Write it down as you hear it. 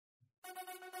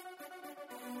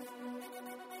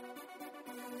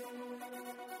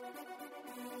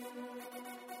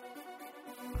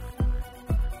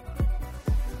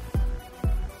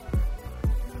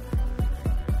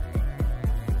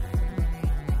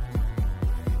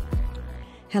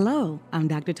Hello, I'm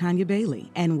Dr. Tanya Bailey,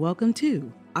 and welcome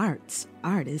to Arts,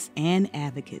 Artists, and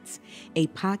Advocates, a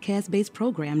podcast-based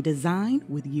program designed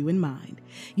with you in mind.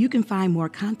 You can find more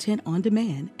content on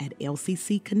demand at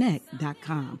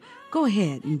lccconnect.com. Go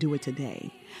ahead and do it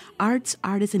today. Arts,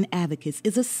 Artists, and Advocates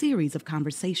is a series of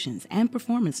conversations and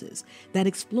performances that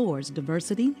explores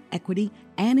diversity, equity,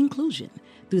 and inclusion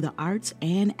through the arts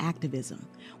and activism.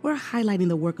 We're highlighting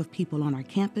the work of people on our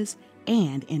campus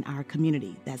and in our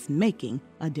community that's making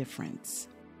a difference.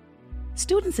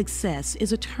 Student success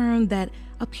is a term that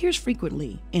appears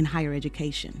frequently in higher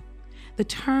education. The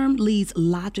term leads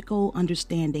logical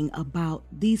understanding about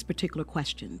these particular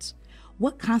questions.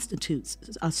 What constitutes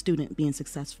a student being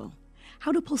successful?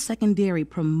 How do post-secondary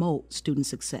promote student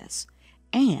success?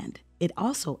 And it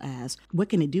also asks, what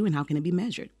can it do and how can it be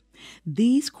measured?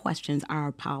 These questions are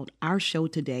about our show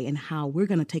today and how we're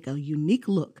going to take a unique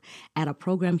look at a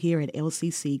program here at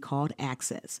LCC called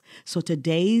Access. So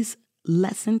today's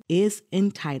lesson is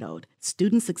entitled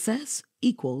Student Success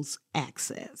Equals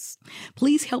Access.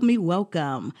 Please help me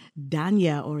welcome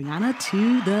Danya Oriana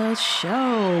to the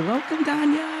show. Welcome,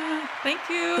 Danya. Thank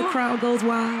you. The crowd goes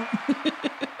wild.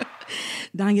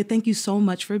 Danya, thank you so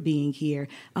much for being here.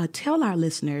 Tell our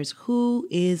listeners, who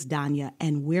is Danya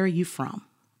and where are you from?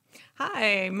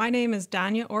 Hi, my name is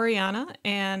Danya Oriana,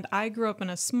 and I grew up in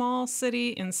a small city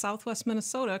in southwest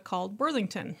Minnesota called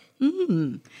Worthington.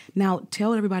 Now,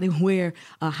 tell everybody where,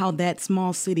 how that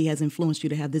small city has influenced you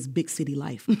to have this big city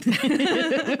life.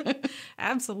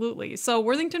 Absolutely. So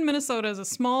Worthington, Minnesota is a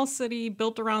small city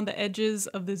built around the edges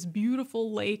of this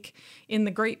beautiful lake in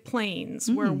the Great Plains,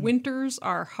 where winters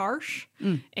are harsh,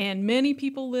 and many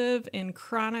people live in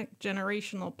chronic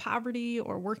generational poverty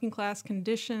or working class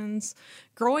conditions.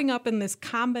 Growing up in this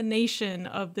combination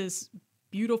of this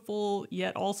beautiful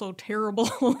yet also terrible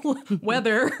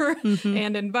weather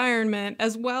and environment,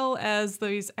 as well as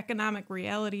these economic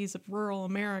realities of rural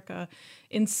America,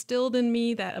 instilled in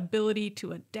me that ability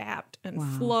to adapt and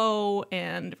flow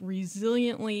and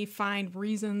resiliently find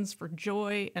reasons for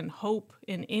joy and hope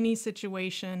in any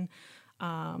situation.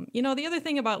 The other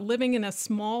thing about living in a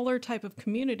smaller type of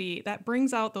community, that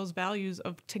brings out those values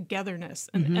of togetherness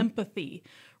and empathy,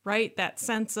 right? That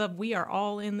sense of we are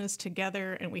all in this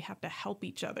together and we have to help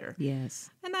each other. Yes.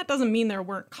 And that doesn't mean there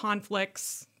weren't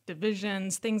conflicts,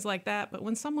 divisions, things like that. But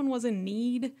when someone was in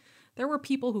need, there were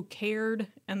people who cared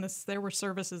and there were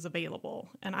services available.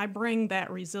 And I bring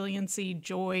that resiliency,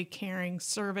 joy, caring,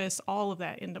 service, all of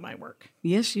that into my work.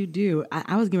 Yes, you do.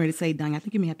 I was getting ready to say, Danya, I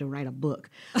think you may have to write a book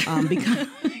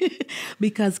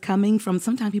because coming from,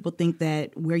 sometimes people think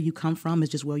that where you come from is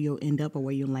just where you'll end up or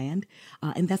where you'll land.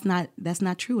 And that's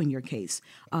not true in your case.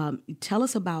 Tell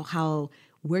us about how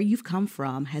where you've come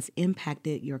from has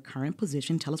impacted your current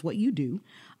position. Tell us what you do,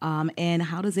 and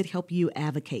how does it help you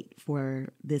advocate for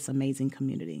this amazing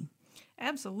community?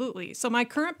 Absolutely. So my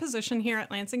current position here at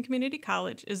Lansing Community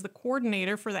College is the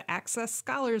coordinator for the Access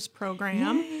Scholars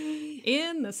Program. Yay.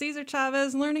 In the Cesar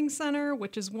Chavez Learning Center,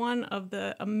 which is one of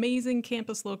the amazing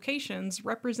campus locations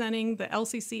representing the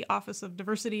LCC Office of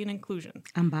Diversity and Inclusion.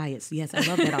 I'm biased. Yes, I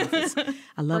love that office.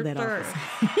 I love that office.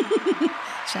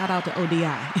 Shout out to ODI.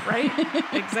 Right?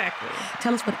 Exactly.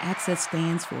 Tell us what ACCESS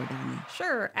stands for, Danya.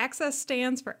 Sure. ACCESS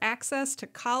stands for Access to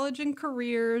College and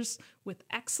Careers with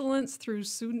Excellence through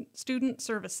Student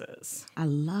Services. I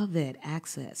love it,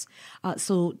 ACCESS.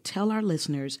 So tell our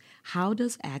listeners, how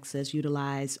does ACCESS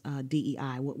utilize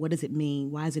DEI? What does it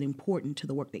mean? Why is it important to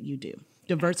the work that you do?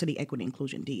 Diversity, equity,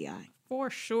 inclusion, DEI. For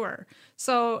sure.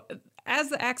 So as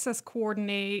the Access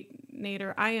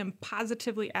Coordinator, I am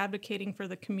positively advocating for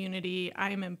the community. I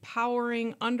am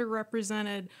empowering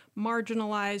underrepresented,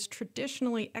 marginalized,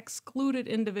 traditionally excluded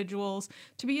individuals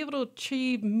to be able to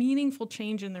achieve meaningful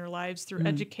change in their lives through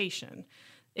education.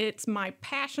 It's my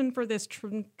passion for this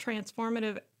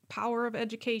transformative power of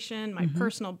education, my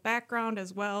personal background,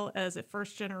 as well as a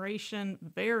first-generation,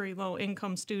 very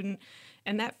low-income student,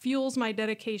 and that fuels my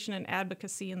dedication and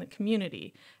advocacy in the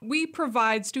community. We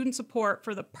provide student support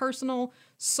for the personal,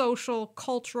 social,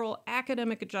 cultural,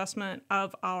 academic adjustment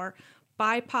of our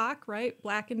BIPOC, right?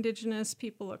 Black, Indigenous,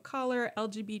 people of color,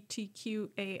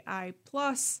 LGBTQAI+,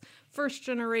 first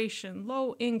generation,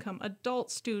 low income, adult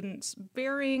students,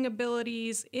 varying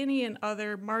abilities, any and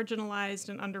other marginalized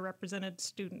and underrepresented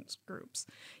students groups.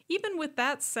 Even with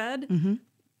that said,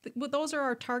 those are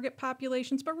our target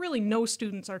populations, but really no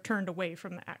students are turned away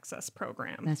from the Access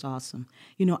program. That's awesome.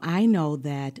 You know, I know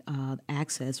that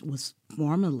Access was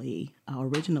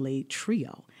originally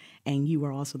TRIO, and you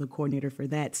were also the coordinator for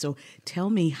that. So tell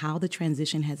me how the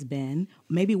transition has been.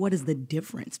 Maybe what is the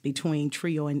difference between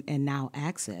TRIO and now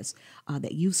Access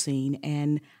that you've seen,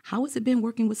 and how has it been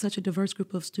working with such a diverse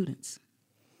group of students?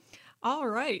 All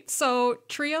right. So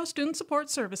TRIO Student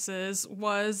Support Services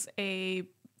was a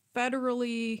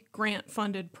federally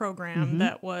grant-funded program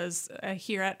that was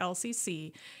here at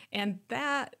LCC, and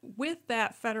that with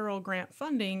that federal grant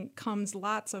funding comes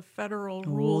lots of federal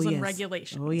rules and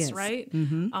regulations, right?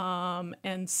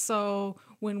 And so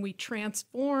when we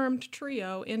transformed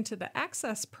TRIO into the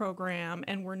Access program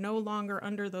and we're no longer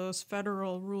under those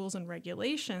federal rules and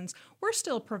regulations, we're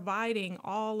still providing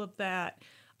all of that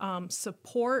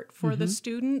support for the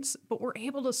students, but we're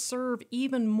able to serve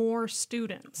even more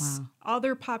students,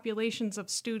 other populations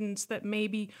of students that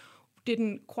maybe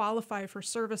didn't qualify for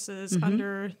services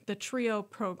under the TRIO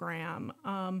program.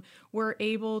 We're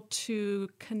able to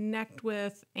connect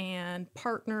with and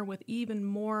partner with even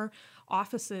more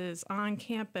offices on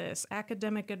campus,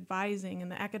 academic advising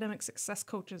and the academic success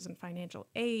coaches and financial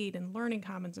aid and learning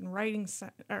commons and writing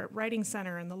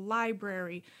center and the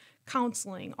library,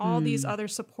 counseling, all these other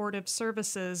supportive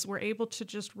services. We're able to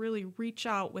just really reach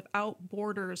out without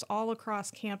borders all across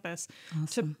campus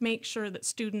to make sure that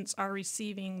students are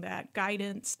receiving that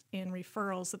guidance and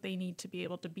referrals that they need to be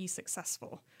able to be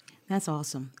successful. That's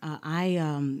awesome. I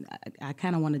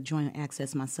kind of want to join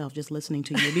Access myself just listening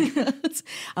to you because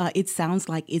it sounds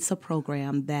like it's a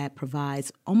program that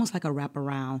provides almost like a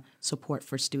wraparound support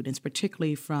for students,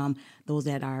 particularly from those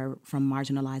that are from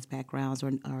marginalized backgrounds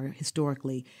or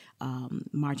historically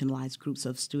marginalized groups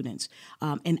of students.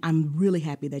 And I'm really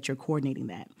happy that you're coordinating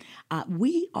that.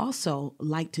 We also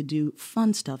like to do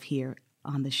fun stuff here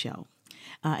on the show.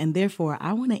 And therefore,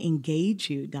 I want to engage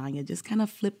you, Danya, just kind of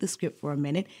flip the script for a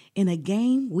minute in a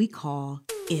game we call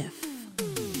If.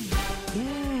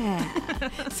 Yeah.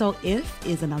 So If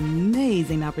is an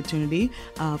amazing opportunity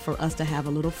for us to have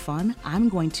a little fun. I'm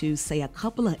going to say a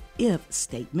couple of if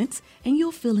statements, and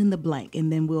you'll fill in the blank,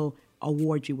 and then we'll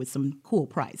award you with some cool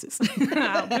prizes.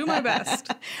 I'll do my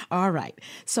best. All right.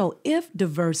 So if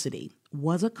diversity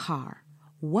was a car,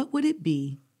 what would it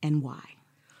be and why?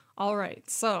 All right,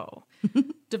 so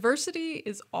diversity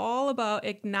is all about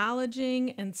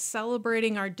acknowledging and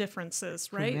celebrating our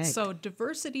differences, right? Correct. So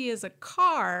diversity is a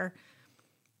car,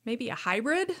 maybe a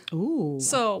hybrid. Ooh.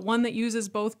 So one that uses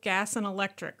both gas and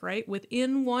electric, right?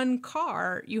 Within one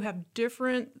car, you have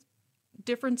differences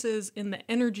in the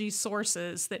energy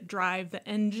sources that drive the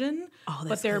engine. Oh,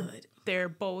 that's good. They're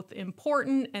both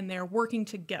important and they're working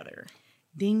together.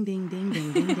 Ding, ding, ding,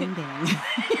 ding, ding, ding, ding.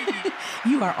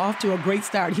 You are off to a great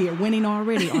start here, winning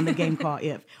already on the game called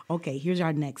If. Okay, here's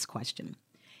our next question.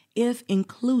 If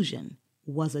inclusion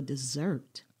was a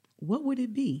dessert, what would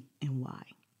it be and why?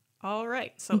 All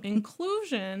right, so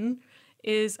inclusion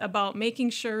is about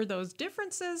making sure those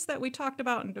differences that we talked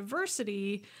about in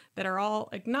diversity that are all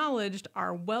acknowledged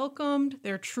are welcomed,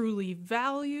 they're truly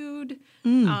valued,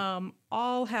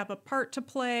 all have a part to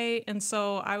play. And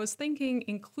so I was thinking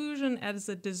inclusion as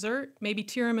a dessert, maybe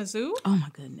tiramisu. Oh my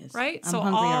goodness. Right?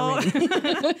 I'm hungry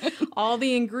already. All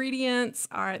the ingredients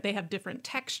they have different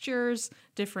textures,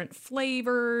 different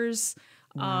flavors.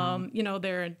 Wow.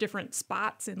 They're in different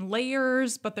spots and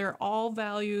layers, but they're all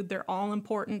valued. They're all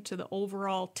important to the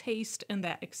overall taste and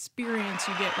that experience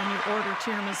you get when you order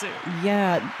tiramisu.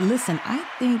 Yeah, listen, I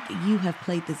think you have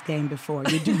played this game before.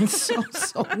 You're doing so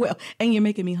well, and you're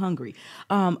making me hungry.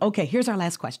 Okay, here's our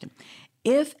last question.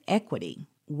 If equity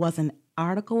was an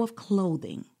article of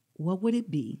clothing, what would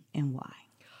it be and why?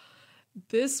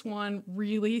 This one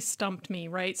really stumped me,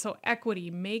 right? So equity,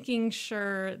 making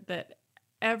sure that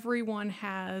everyone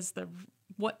has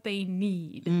what they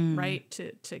need, right,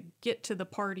 to get to the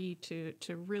party,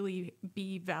 to really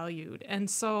be valued. And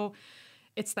so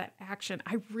it's that action.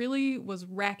 I really was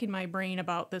racking my brain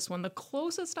about this one. The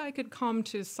closest I could come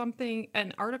to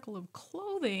an article of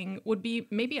clothing would be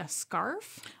maybe a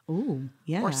scarf. Ooh,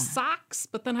 yeah. Or socks.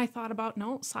 But then I thought about,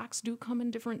 no, socks do come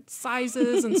in different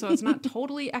sizes, and so it's not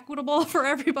totally equitable for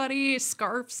everybody.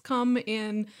 Scarves come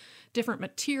in different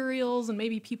materials, and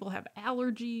maybe people have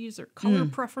allergies or color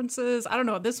preferences. I don't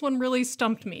know. This one really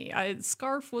stumped me.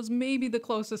 Scarf was maybe the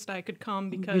closest I could come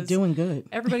because you're doing good.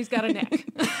 Everybody's got a neck.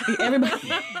 Everybody.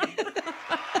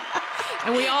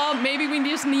 And maybe we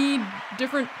just need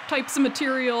different types of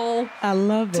material. I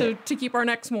love it. To keep our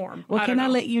necks warm. Well, can I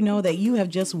let you know that you have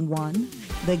just won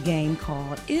the game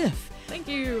called If. Thank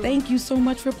you. Thank you so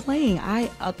much for playing. I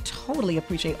totally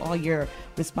appreciate all your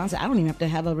responses. I don't even have to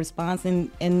have a response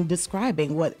in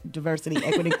describing what diversity,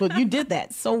 equity, inclusion. You did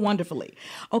that so wonderfully.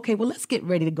 Okay, well, let's get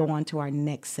ready to go on to our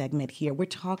next segment here. We're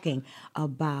talking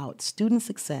about student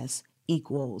success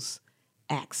equals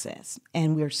access.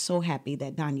 And we're so happy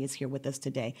that Danya is here with us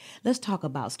today. Let's talk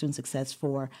about student success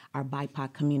for our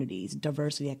BIPOC communities,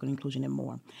 diversity, equity, inclusion, and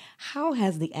more. How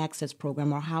has the Access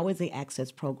program, or how is the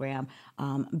Access program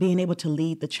being able to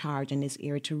lead the charge in this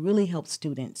area to really help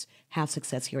students have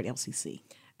success here at LCC?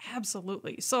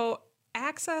 Absolutely. So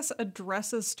Access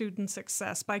addresses student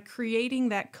success by creating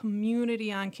that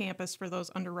community on campus for those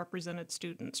underrepresented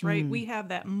students, right? We have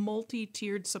that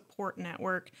multi-tiered support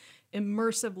network,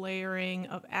 immersive layering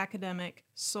of academic,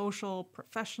 social,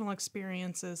 professional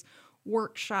experiences,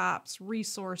 workshops,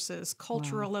 resources,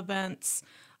 cultural events,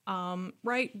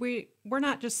 right? We're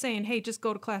not just saying, hey, just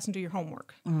go to class and do your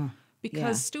homework.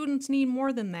 Because students need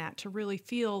more than that to really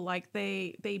feel like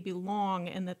they belong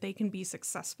and that they can be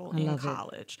successful in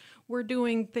college. We're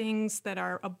doing things that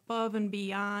are above and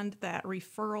beyond that,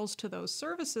 referrals to those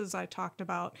services I talked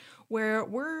about, where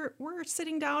we're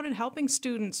sitting down and helping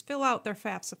students fill out their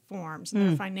FAFSA forms and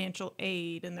their financial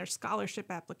aid and their scholarship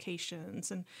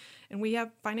applications. And we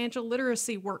have financial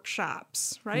literacy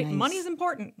workshops, right? Nice. Money is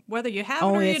important. Whether you have it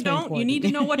or you don't, important. you need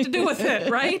to know what to do with it,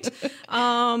 right?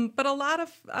 But a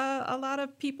lot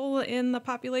of people in the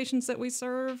populations that we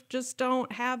serve just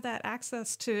don't have that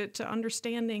access to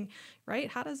understanding, right?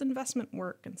 How does investment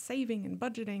work and saving and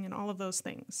budgeting and all of those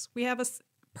things? We have a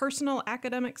personal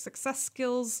academic success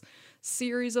skills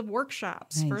series of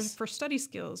workshops for study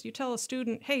skills. You tell a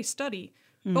student, hey, study.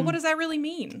 But what does that really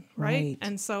mean, right?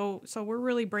 And so we're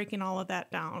really breaking all of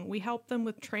that down. We help them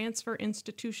with transfer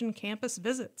institution campus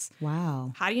visits.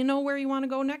 Wow. How do you know where you want to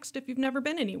go next if you've never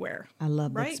been anywhere? I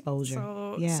love the right? exposure.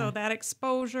 So that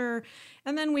exposure.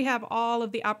 And then we have all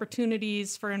of the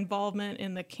opportunities for involvement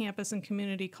in the campus and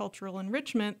community cultural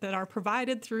enrichment that are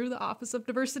provided through the Office of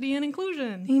Diversity and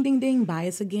Inclusion. Ding, ding, ding.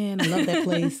 Bias again. I love that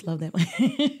place. Love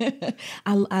that.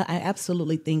 I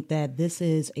absolutely think that this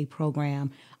is a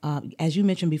program, as you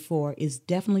mentioned before, is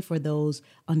definitely for those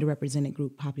underrepresented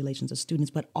group populations of students,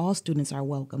 but all students are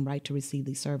welcome, right, to receive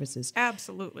these services.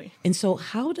 Absolutely. And so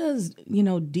how does,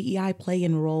 DEI play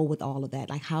in role with all of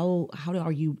that? Like how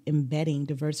are you embedding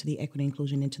diversity, equity,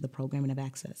 inclusion into the programming of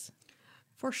Access?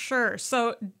 For sure.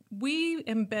 So we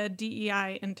embed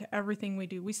DEI into everything we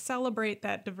do. We celebrate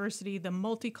that diversity, the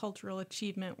multicultural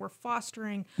achievement. We're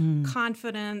fostering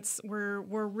confidence. We're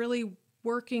really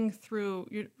working through,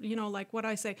 like what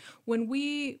I say, when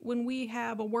we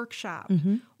have a workshop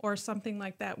or something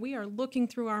like that, we are looking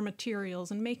through our materials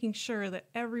and making sure that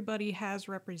everybody has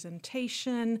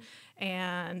representation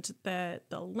and that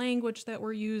the language that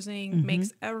we're using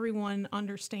makes everyone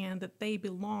understand that they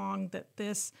belong, that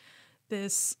this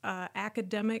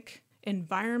academic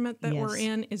environment that we're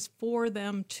in is for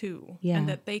them too, and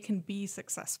that they can be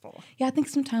successful. Yeah, I think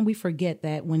sometimes we forget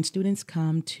that when students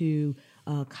come to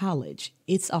college,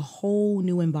 it's a whole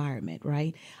new environment,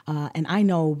 right? And I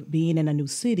know being in a new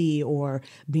city or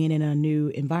being in a new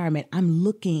environment, I'm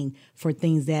looking for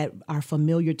things that are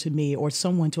familiar to me or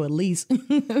someone to at least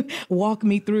walk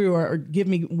me through or give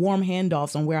me warm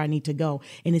handoffs on where I need to go.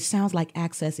 And it sounds like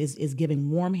Access is giving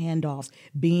warm handoffs,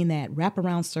 being that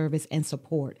wraparound service and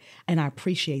support. And I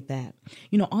appreciate that.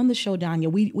 On the show,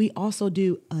 Danya, we also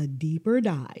do a deeper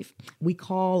dive. We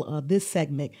call this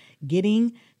segment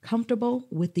Getting Comfortable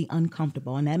with the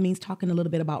Uncomfortable. And that means talking a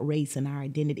little bit about race and our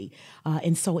identity.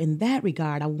 And so in that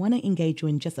regard, I want to engage you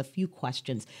in just a few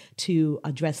questions to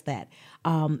address that.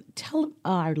 Tell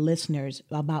our listeners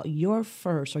about your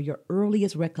first or your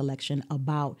earliest recollection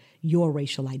about your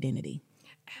racial identity.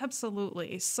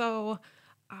 Absolutely. So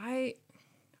I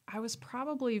was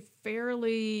probably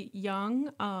fairly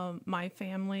young. My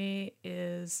family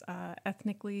is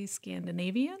ethnically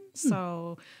Scandinavian,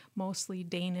 so mostly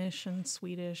Danish and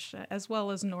Swedish, as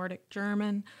well as Nordic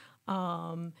German.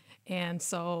 And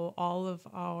so all of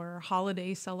our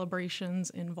holiday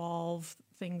celebrations involve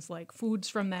things like foods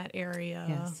from that area.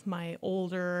 Yes. My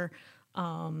older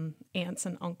aunts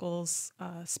and uncles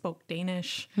spoke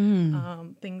Danish,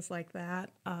 things like that.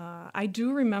 I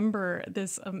do remember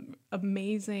this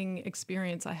amazing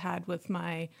experience I had with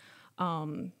my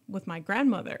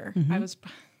grandmother. I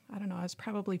was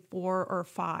probably 4 or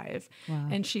 5,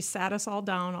 and she sat us all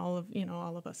down, all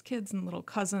of us kids and little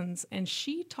cousins, and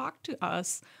she talked to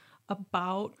us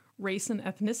about race and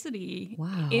ethnicity.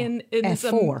 Wow. In At this,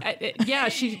 4.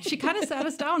 she kind of sat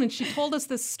us down and she told us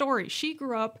this story. She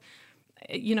grew up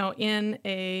in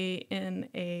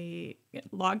a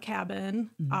log cabin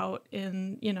out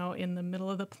in the middle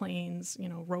of the plains,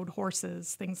 rode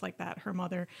horses, things like that, her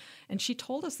mother. And she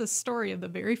told us this story of the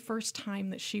very first time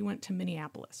that she went to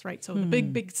Minneapolis, right? So the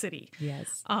big city.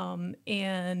 Yes.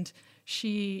 And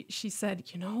she said,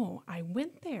 I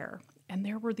went there and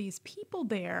there were these people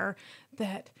there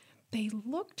that they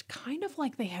looked kind of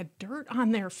like they had dirt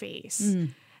on their face.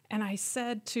 And I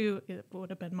said it would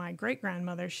have been my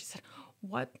great-grandmother, she said,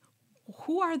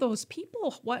 who are those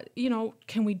people?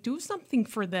 Can we do something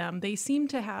for them? They seem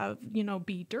to have,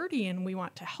 be dirty and we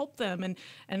want to help them.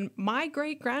 And my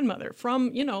great-grandmother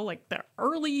from, like the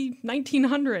early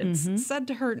 1900s said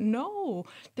to her, no,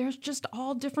 there's just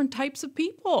all different types of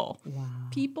people. Wow.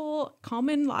 People come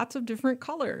in lots of different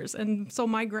colors. And so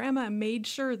my grandma made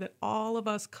sure that all of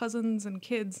us cousins and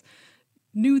kids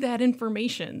knew that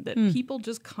information, that people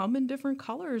just come in different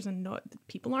colors and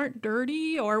people aren't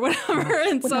dirty or whatever.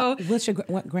 Wow. And what's your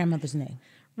grandmother's name?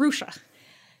 Rusha.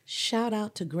 Shout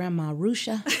out to Grandma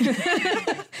Rusha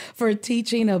for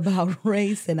teaching about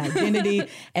race and identity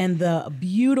and the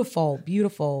beautiful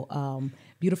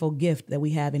gift that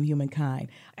we have in humankind.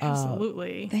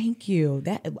 Absolutely. Thank you.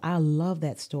 I love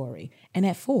that story. And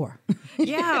at 4.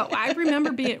 Yeah, I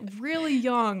remember being really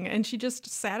young, and she just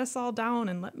sat us all down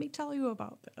and let me tell you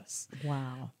about this.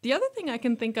 Wow. The other thing I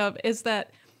can think of is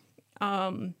that,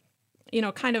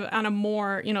 kind of on a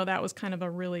more, that was kind of a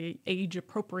really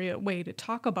age-appropriate way to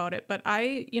talk about it. But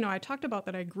I talked about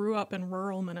that I grew up in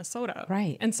rural Minnesota.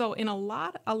 Right. And so a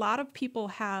lot of people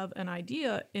have an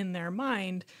idea in their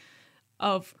mind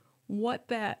of what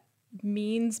that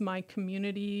means my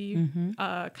community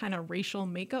kind of racial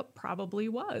makeup probably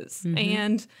was.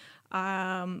 And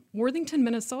Worthington,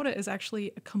 Minnesota is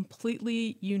actually a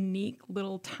completely unique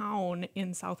little town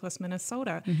in southwest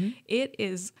Minnesota. It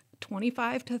is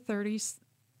 25 to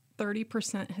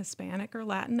 30% Hispanic or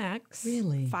Latinx.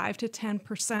 Really? 5 to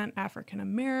 10% African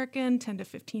American, 10 to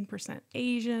 15%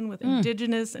 Asian, with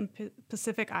indigenous and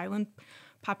Pacific Island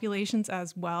populations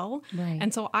as well. Right.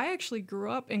 And so I actually grew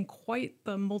up in quite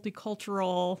the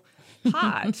multicultural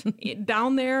pot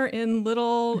down there in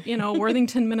little,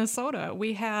 Worthington, Minnesota.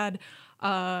 We had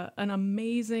an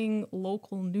amazing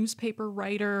local newspaper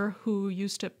writer who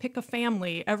used to pick a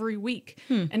family every week,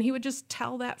 and he would just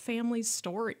tell that family's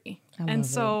story. And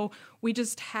so we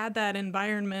just had that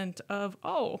environment of,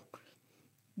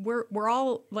 we're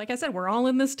all, like I said, we're all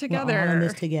in this together. We're all in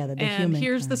this together. And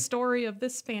here's the story of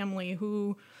this family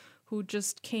who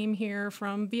just came here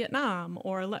from Vietnam,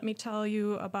 or let me tell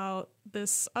you about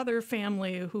this other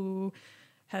family who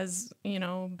has,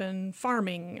 been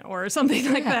farming or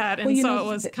something like that. And so it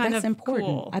was kind of important.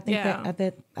 Cool.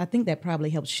 I think that probably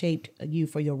helped shape you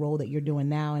for your role that you're doing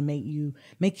now and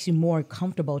makes you more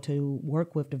comfortable to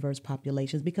work with diverse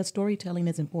populations, because storytelling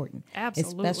is important.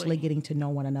 Absolutely. Especially getting to know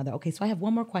one another. Okay, so I have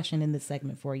one more question in this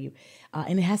segment for you.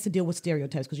 And it has to deal with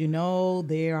stereotypes, because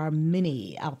there are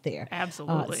many out there.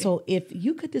 Absolutely. So if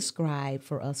you could describe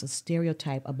for us a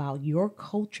stereotype about your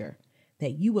culture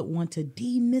that you would want to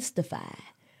demystify,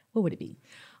 what would it be?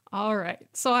 All right.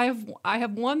 So I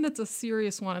have one that's a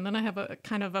serious one, and then I have a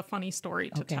kind of a funny story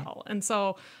to tell. And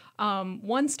so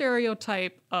one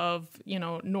stereotype of,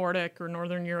 Nordic or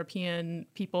Northern European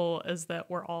people is that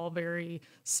we're all very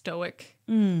stoic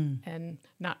and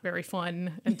not very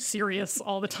fun and serious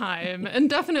all the time. And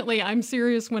definitely I'm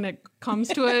serious when it comes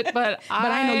to it, but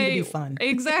I know you to be fun.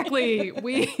 Exactly.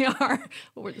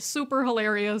 We're super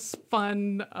hilarious,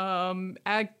 fun,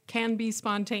 can be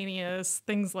spontaneous,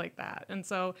 things like that. And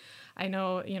so I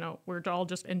know, we're all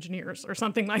just engineers or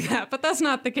something like that, but that's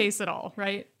not the case at all,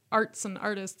 right? Arts and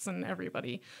artists and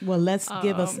everybody. Well, let's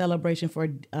give a celebration for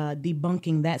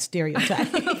debunking that stereotype.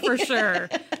 For sure.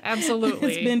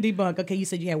 Absolutely. It's been debunked. Okay, you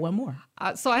said you had one more.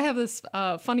 So I have this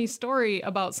funny story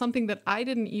about something that I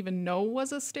didn't even know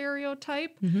was a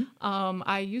stereotype.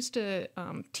 I used to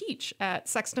teach at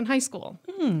Sexton High School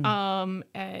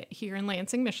here in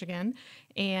Lansing, Michigan.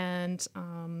 And,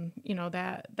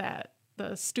 that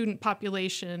the student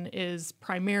population is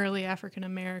primarily African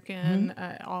American,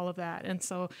 all of that. And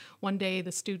so one day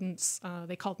the students,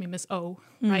 they called me Miss O,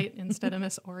 right? Instead of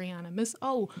Miss Oriana. Miss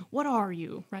O, what are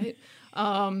you, right?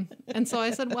 And so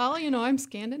I said, well, I'm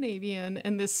Scandinavian.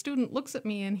 And this student looks at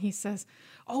me and he says,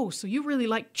 oh, so you really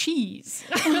like cheese.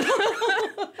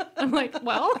 I'm like,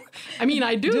 well, I mean,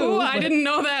 I do. I didn't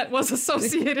know that was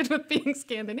associated with being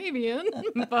Scandinavian,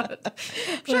 but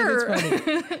sure.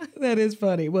 That is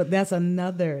funny. Well, that's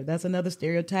another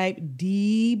stereotype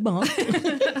debunked.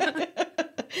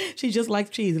 She just likes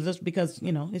cheese just because,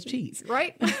 it's cheese.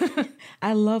 Right.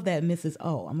 I love that, Mrs.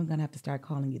 O. I'm going to have to start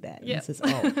calling you that, Mrs.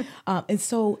 O. And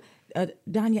so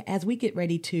Danya, as we get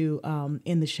ready to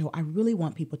end the show, I really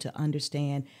want people to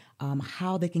understand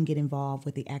how they can get involved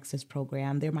with the Access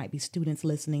program. There might be students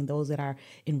listening, those that are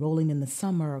enrolling in the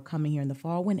summer or coming here in the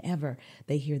fall, whenever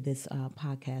they hear this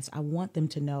podcast. I want them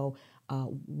to know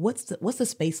what's the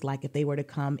space like if they were to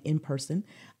come in person,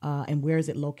 and where is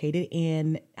it located,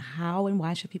 and how and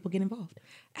why should people get involved?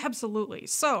 Absolutely.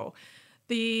 So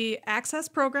the Access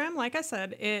program, like I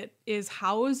said, it is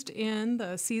housed in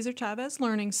the Cesar Chavez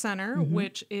Learning Center,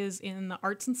 which is in the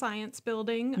Arts and Science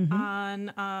building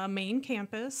on main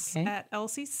campus at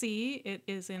LCC. It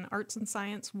is in Arts and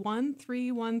Science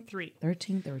 1313.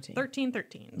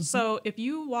 1313. So if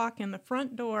you walk in the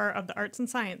front door of the Arts and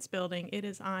Science building, it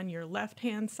is on your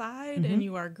left-hand side, and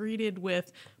you are greeted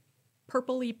with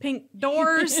purpley pink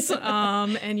doors,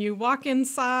 and you walk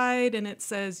inside and it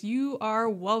says you are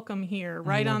welcome here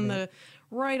right on the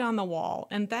wall.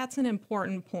 And that's an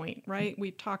important point, right?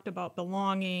 We've talked about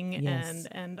belonging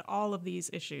and all of these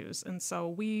issues. And so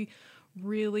we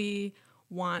really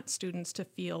want students to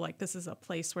feel like this is a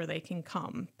place where they can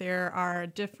come. There are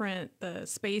the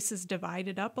space is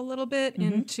divided up a little bit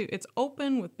into, it's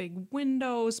open with big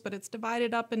windows, but it's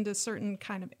divided up into certain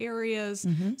kind of areas.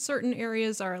 Certain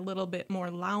areas are a little bit more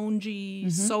loungy,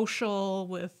 social,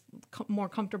 with more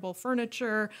comfortable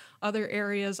furniture. Other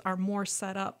areas are more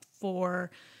set up for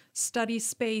study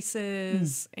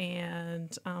spaces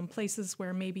and places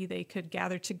where maybe they could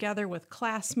gather together with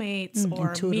classmates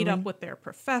or meet up with their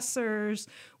professors.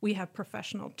 We have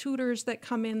professional tutors that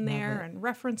come in there and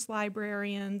reference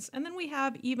librarians. And then we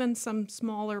have even some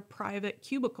smaller private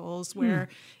cubicles where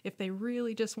if they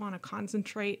really just want to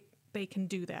concentrate, they can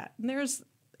do that.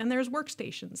 And there's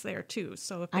workstations there too.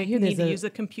 So if they need to use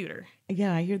a computer.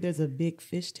 Yeah, I hear there's a big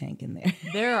fish tank in there.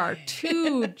 There are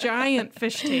 2 giant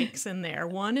fish tanks in there.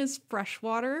 One is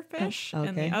freshwater fish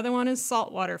and the other one is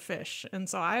saltwater fish. And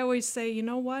so I always say, you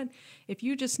know what? If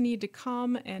you just need to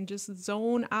come and just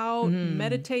zone out,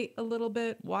 meditate a little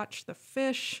bit, watch the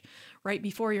fish right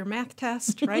before your math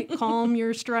test, right? Calm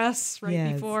your stress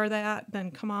before that,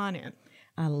 then come on in.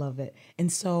 I love it.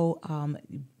 And so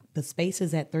the space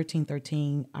is at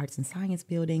 1313 Arts and Science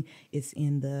Building. It's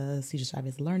in the Cesar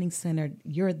Chavez Learning Center.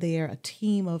 You're there. A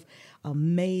team of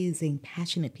amazing,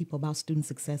 passionate people about student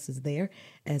success is there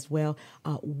as well.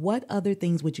 What other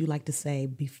things would you like to say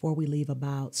before we leave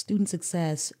about student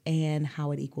success and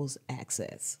how it equals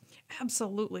access?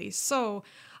 Absolutely. So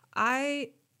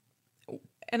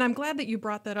I'm glad that you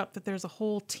brought that up, that there's a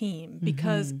whole team,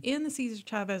 because in the Cesar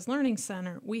Chavez Learning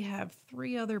Center, we have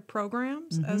 3 other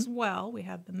programs as well. We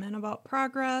have the Men About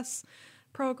Progress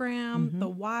program, the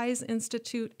WISE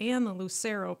Institute, and the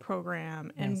Lucero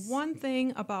program. And one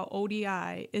thing about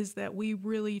ODI is that we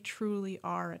really, truly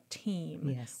are a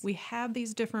team. We have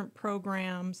these different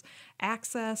programs.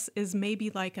 Access is maybe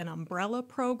like an umbrella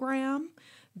program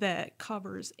that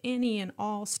covers any and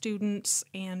all students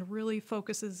and really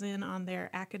focuses in on their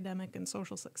academic and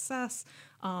social success.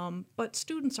 But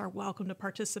students are welcome to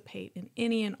participate in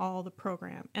any and all the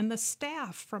program. And the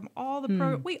staff from all the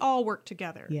programs, we all work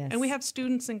together. And we have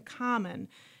students in common.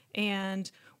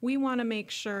 And we want to make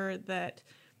sure that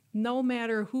no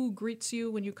matter who greets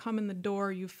you when you come in the door,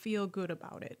 you feel good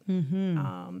about it.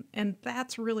 And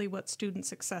that's really what student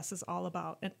success is all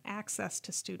about. And access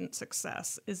to student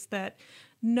success is that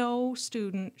no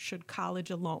student should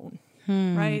college alone,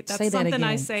 right? That's something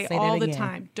I say all the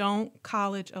time. Don't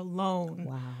college alone.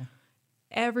 Wow.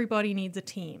 Everybody needs a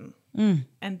team.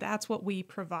 And that's what we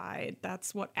provide.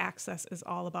 That's what access is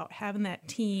all about. Having that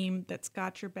team that's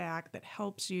got your back, that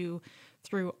helps you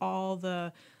through all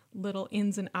the little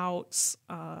ins and outs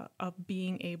of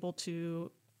being able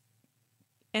to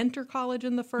enter college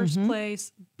in the first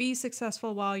place, be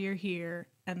successful while you're here,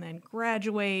 and then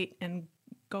graduate and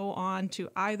go on to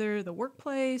either the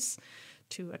workplace,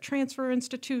 to a transfer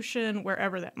institution,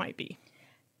 wherever that might be.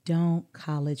 Don't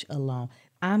college alone.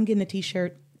 I'm getting a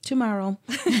t-shirt tomorrow.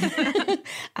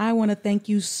 I want to thank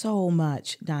you so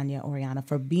much, Danya Oriana,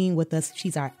 for being with us.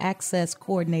 She's our access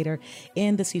coordinator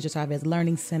in the Cesar Chavez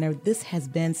Learning Center. This has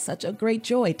been such a great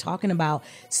joy talking about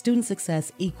student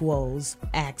success equals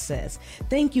access.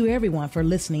 Thank you, everyone, for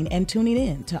listening and tuning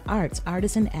in to Arts,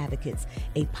 Artists, and Advocates,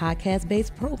 a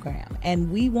podcast-based program.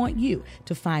 And we want you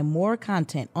to find more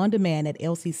content on demand at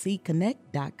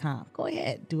lccconnect.com. Go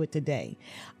ahead, do it today.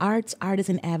 Arts, Artists,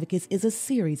 and Advocates is a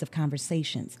series of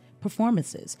conversations,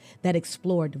 performances that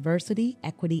explore diversity,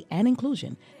 equity, and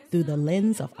inclusion through the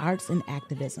lens of arts and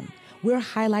activism. We're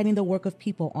highlighting the work of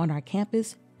people on our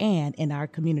campus and in our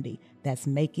community that's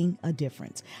making a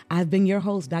difference. I've been your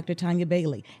host, Dr. Tanya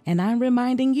Bailey, and I'm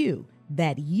reminding you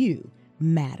that you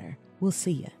matter. We'll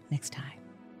see you next time.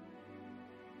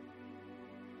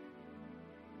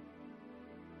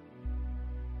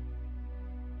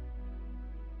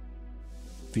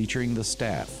 featuring the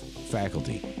staff,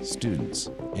 faculty, students,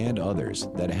 and others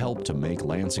that help to make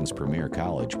Lansing's premier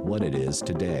college what it is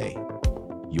today.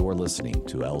 You're listening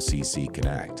to LCC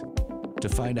Connect. To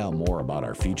find out more about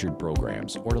our featured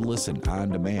programs or to listen on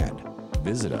demand,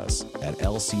 visit us at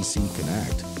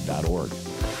lccconnect.org.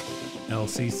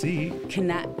 LCC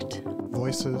Connect.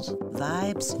 Voices.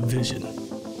 Vibes. Vision.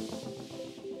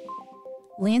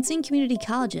 Lansing Community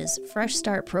College's Fresh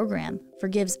Start program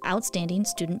forgives outstanding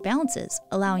student balances,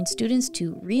 allowing students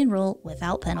to re-enroll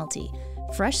without penalty.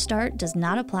 Fresh Start does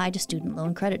not apply to student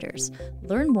loan creditors.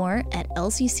 Learn more at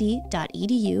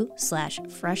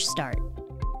lcc.edu/freshstart.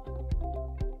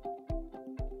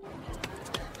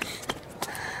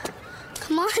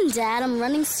 Come on, Dad, I'm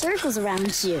running circles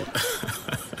around you.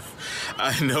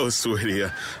 I know, sweetie.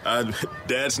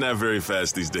 Dad's not very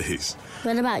fast these days.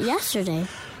 What about yesterday?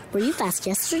 Were you fast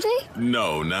yesterday?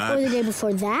 No, not... Or the day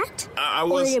before that? I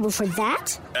was... Or the day before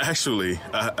that? Actually,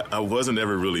 I wasn't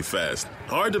ever really fast.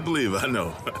 Hard to believe, I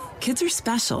know. Kids are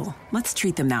special. Let's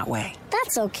treat them that way.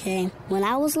 That's okay. When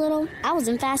I was little, I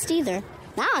wasn't fast either.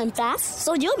 Now I'm fast,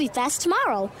 so you'll be fast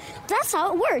tomorrow. That's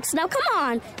how it works. Now come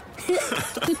on.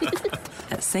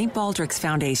 At St. Baldrick's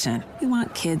Foundation, we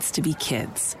want kids to be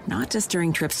kids, not just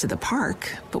during trips to the park,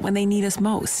 but when they need us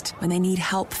most, when they need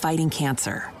help fighting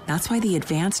cancer. That's why the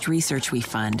advanced research we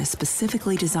fund is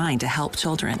specifically designed to help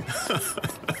children.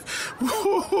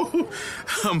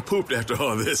 I'm pooped after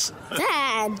all this.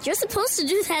 Dad, you're supposed to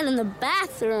do that in the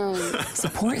bathroom.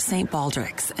 Support St.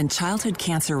 Baldrick's and childhood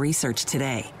cancer research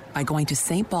today by going to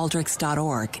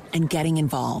stbaldricks.org and getting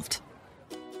involved.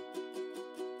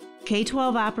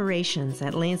 K-12 Operations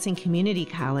at Lansing Community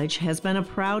College has been a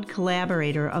proud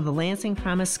collaborator of the Lansing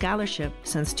Promise Scholarship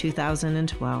since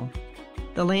 2012.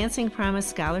 The Lansing Promise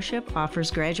Scholarship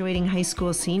offers graduating high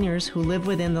school seniors who live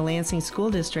within the Lansing School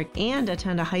District and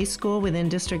attend a high school within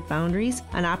district boundaries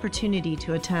an opportunity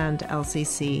to attend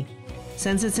LCC.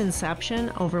 Since its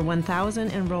inception, over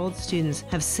 1,000 enrolled students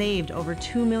have saved over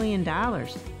 $2 million,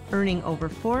 earning over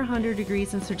 400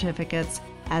 degrees and certificates,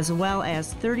 as well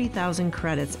as 30,000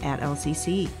 credits at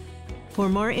LCC. For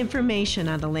more information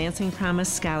on the Lansing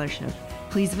Promise Scholarship,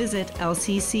 please visit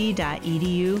lcc.edu/hope.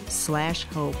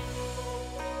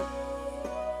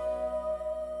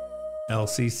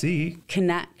 LCC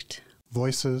Connect.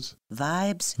 Voices.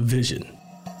 Vibes. Vision.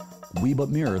 We but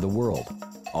mirror the world.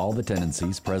 All the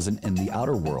tendencies present in the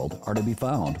outer world are to be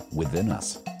found within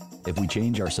us. If we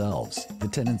change ourselves, the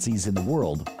tendencies in the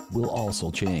world will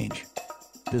also change.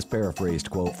 This paraphrased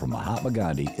quote from Mahatma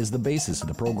Gandhi is the basis of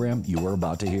the program you are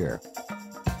about to hear.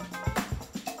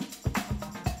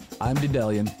 I'm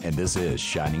Dedelian, and this is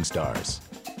Shining Stars,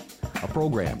 a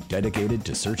program dedicated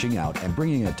to searching out and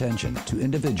bringing attention to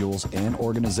individuals and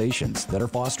organizations that are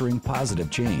fostering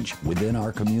positive change within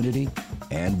our community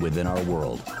and within our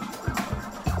world.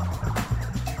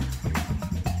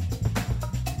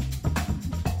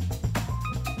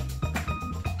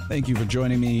 Thank you for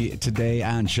joining me today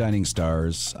on Shining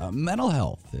Stars. Mental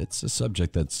health, it's a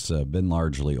subject that's been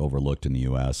largely overlooked in the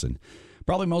U.S. and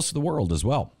probably most of the world as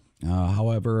well.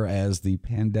 However, as the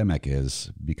pandemic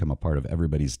has become a part of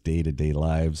everybody's day-to-day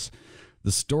lives,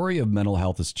 the story of mental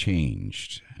health has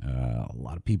changed. A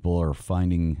lot of people are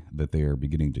finding that they are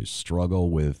beginning to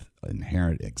struggle with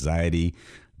inherent anxiety,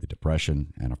 the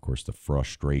depression, and of course the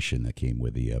frustration that came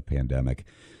with the pandemic,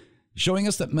 showing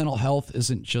us that mental health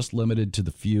isn't just limited to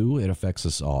the few, it affects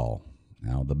us all.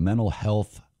 Now, the Mental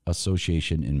Health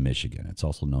Association in Michigan, it's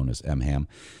also known as MHAM,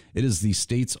 it is the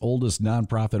state's oldest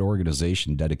nonprofit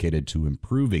organization dedicated to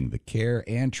improving the care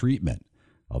and treatment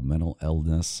of mental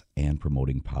illness and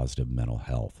promoting positive mental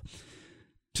health.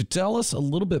 To tell us a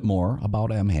little bit more about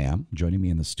MHAM, joining me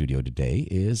in the studio today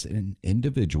is an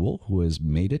individual who has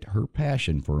made it her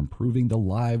passion for improving the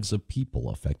lives of people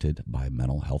affected by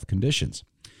mental health conditions.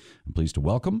 I'm pleased to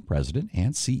welcome President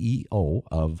and CEO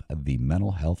of the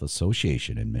Mental Health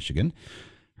Association in Michigan.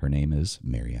 Her name is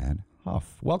Marianne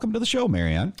Huff. Welcome to the show,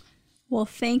 Marianne. Well,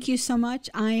 thank you so much.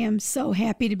 I am so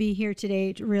happy to be here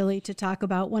today, to talk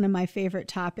about one of my favorite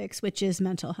topics, which is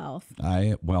mental health.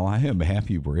 I am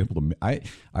happy we're able to. I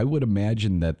would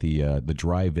imagine that the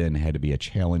drive-in had to be a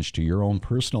challenge to your own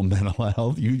personal mental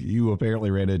health. You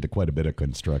apparently ran into quite a bit of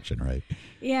construction, right?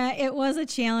 Yeah, it was a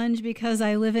challenge because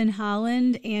I live in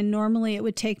Holland, and normally it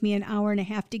would take me an hour and a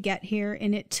half to get here,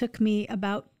 and it took me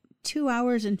about 2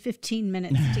 hours and 15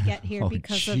 minutes to get here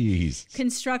because of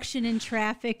construction and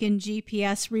traffic and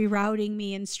GPS rerouting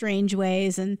me in strange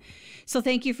ways. And so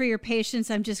thank you for your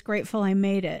patience. I'm just grateful I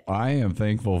made it. I am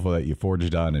thankful for that you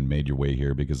forged on and made your way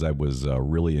here, because I was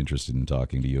really interested in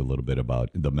talking to you a little bit about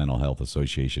the Mental Health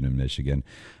Association in Michigan.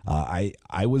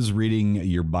 I was reading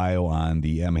your bio on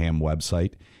the MHAM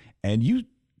website, and you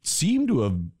seem to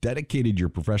have dedicated your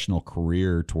professional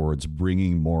career towards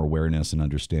bringing more awareness and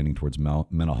understanding towards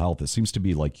mental health. It seems to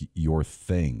be like your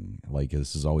thing. Like,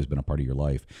 this has always been a part of your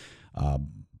life.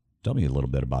 Tell me a little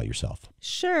bit about yourself.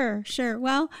 Sure.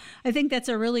 Well, I think that's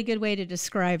a really good way to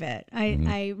describe it.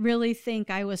 I really think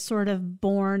I was sort of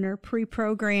born or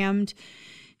pre-programmed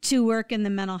to work in the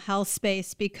mental health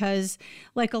space because,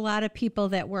 like a lot of people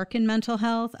that work in mental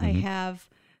health, I have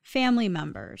family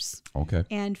members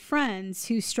and friends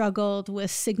who struggled with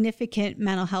significant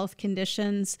mental health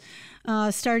conditions,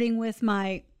 starting with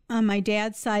on my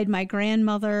dad's side, my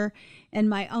grandmother and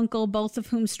my uncle, both of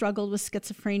whom struggled with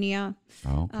schizophrenia.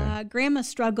 Grandma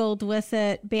struggled with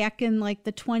it back in like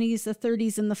the 20s, the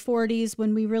 30s, and the 40s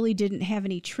when we really didn't have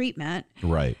any treatment.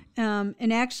 Right.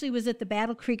 And actually was at the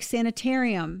Battle Creek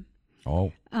Sanitarium.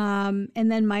 And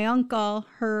then my uncle,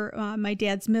 my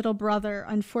dad's middle brother,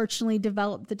 unfortunately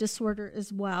developed the disorder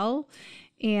as well.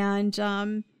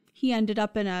 And he ended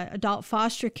up in adult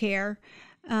foster care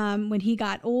when he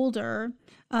got older.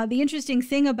 The interesting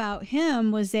thing about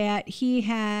him was that he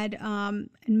had a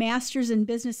master's in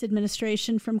business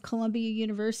administration from Columbia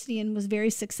University and was very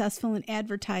successful in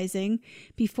advertising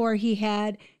before he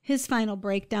had his final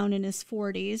breakdown in his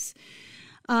 40s.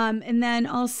 And then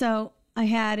also I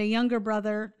had a younger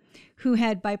brother who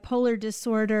had bipolar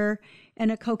disorder and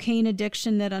a cocaine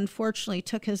addiction that unfortunately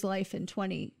took his life in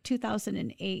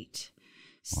 2008.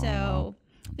 So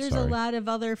there's a lot of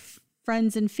other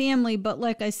friends and family, but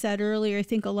like I said earlier, I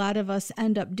think a lot of us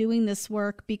end up doing this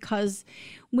work because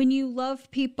when you love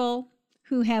people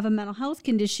who have a mental health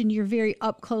condition, you're very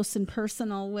up close and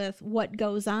personal with what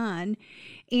goes on.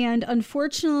 And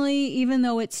unfortunately, even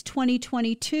though it's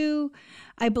 2022,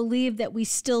 I believe that we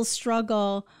still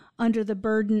struggle under the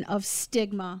burden of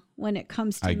stigma when it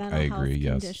comes to mental health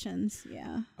conditions.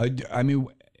 Yeah. I mean,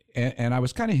 and I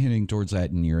was kind of hinting towards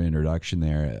that in your introduction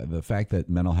there, the fact that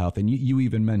mental health, and you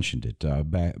even mentioned it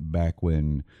back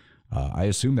when, I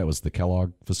assume that was the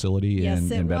Kellogg facility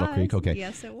in Battle Creek. Okay.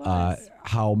 Yes, it was.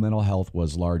 How mental health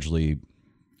was largely,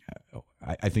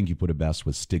 I think you put it best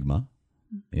with stigma.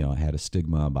 You know, it had a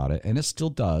stigma about it, and it still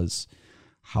does.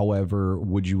 However,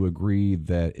 would you agree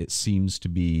that it seems to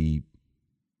be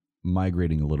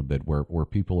migrating a little bit where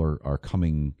people are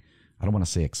coming, I don't want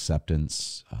to say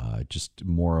acceptance, just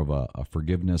more of a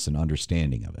forgiveness and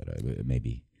understanding of it,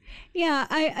 maybe? Yeah,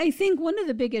 I think one of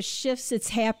the biggest shifts that's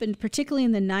happened, particularly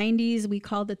in the 90s, we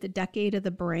called it the decade of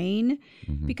the brain,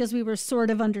 because we were sort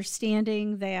of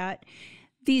understanding that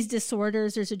these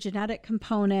disorders, there's a genetic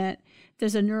component,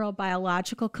 there's a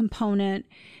neurobiological component,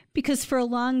 because for a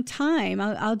long time,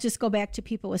 I'll just go back to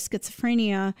people with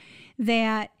schizophrenia,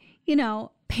 that, you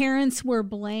know, parents were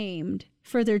blamed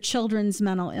for their children's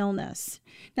mental illness.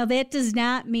 Now, that does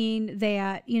not mean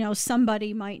that, you know,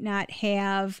 somebody might not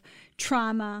have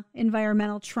trauma,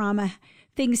 environmental trauma,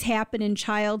 things happen in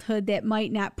childhood that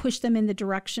might not push them in the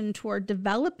direction toward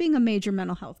developing a major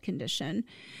mental health condition.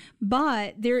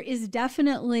 But there is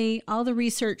definitely, all the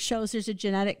research shows there's a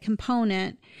genetic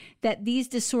component that these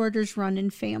disorders run in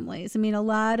families. I mean, a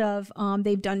lot of,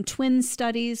 they've done twin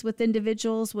studies with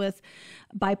individuals with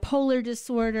bipolar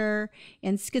disorder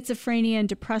and schizophrenia and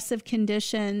depressive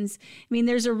conditions. I mean,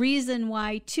 there's a reason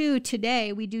why, too,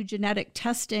 today we do genetic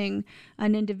testing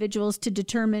on individuals to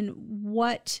determine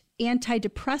what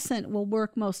antidepressant will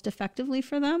work most effectively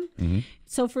for them.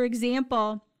 So, for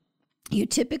example, you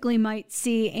typically might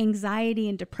see anxiety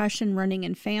and depression running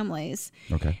in families.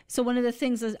 So one of the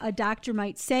things a doctor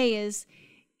might say is,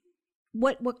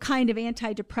 what kind of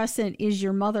antidepressant is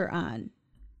your mother on?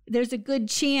 There's a good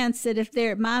chance that if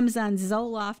their mom's on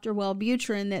Zoloft or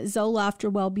Wellbutrin, that Zoloft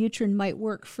or Wellbutrin might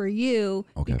work for you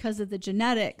because of the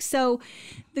genetics. So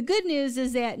the good news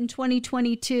is that in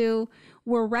 2022,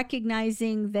 we're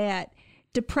recognizing that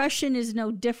depression is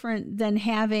no different than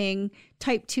having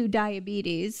type 2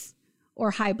 diabetes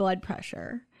or high blood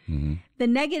pressure. The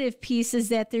negative piece is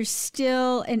that there's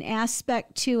still an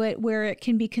aspect to it where it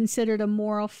can be considered a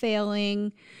moral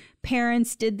failing.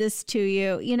 Parents did this to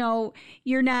you. You know,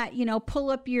 you're not, you know, pull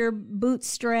up your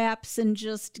bootstraps and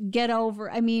just get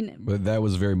over. I mean, but that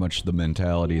was very much the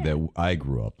mentality that I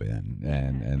grew up in.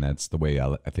 And that's the way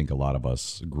I think a lot of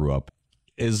us grew up.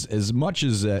 as much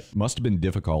as it must have been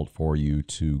difficult for you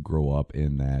to grow up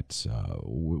in that,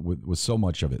 with so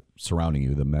much of it surrounding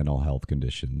you, the mental health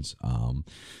conditions,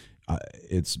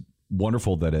 it's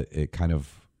wonderful that it kind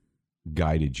of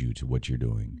guided you to what you're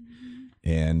doing.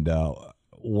 And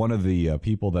one of the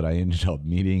people that I ended up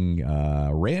meeting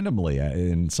randomly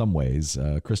in some ways,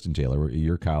 Kristen Taylor,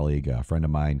 your colleague, a friend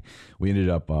of mine, we ended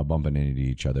up bumping into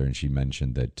each other, and she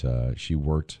mentioned that she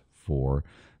worked for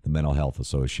the Mental Health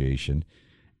Association,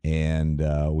 and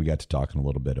we got to talking a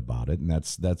little bit about it. And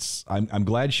I'm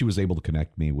glad she was able to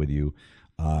connect me with you.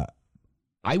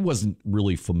 I wasn't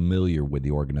really familiar with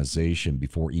the organization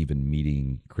before even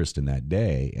meeting Kristen that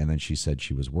day, and then she said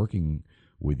she was working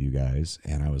with you guys,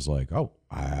 and I was like, oh,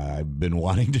 I've been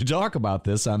wanting to talk about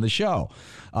this on the show.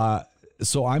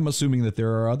 So I'm assuming that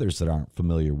there are others that aren't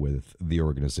familiar with the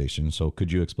organization. So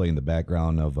could you explain the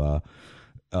background of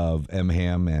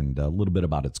MHAM and a little bit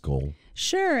about its goal?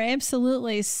 Sure,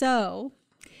 absolutely. So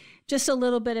just a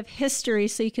little bit of history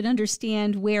so you can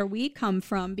understand where we come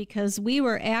from, because we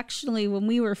were actually, when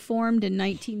we were formed in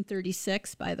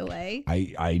 1936, by the way.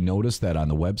 I noticed that on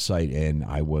the website, and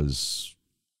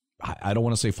I don't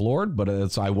want to say floored, but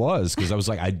I was, because I was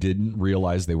like, I didn't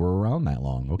realize they were around that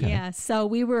long. Okay. Yeah. So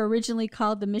we were originally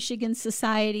called the Michigan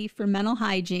Society for Mental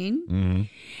Hygiene. Mm-hmm.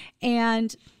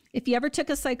 And if you ever took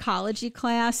a psychology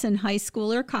class in high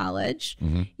school or college,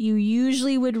 mm-hmm. you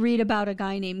usually would read about a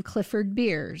guy named Clifford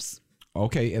Beers.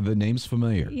 Okay. The name's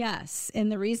familiar. Yes.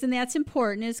 And the reason that's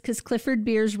important is because Clifford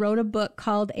Beers wrote a book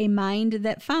called A Mind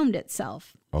That Found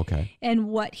Itself. Okay. And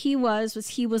what he was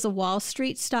a Wall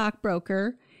Street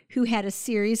stockbroker who had a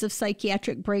series of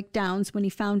psychiatric breakdowns when he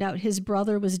found out his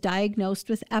brother was diagnosed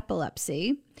with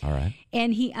epilepsy. All right.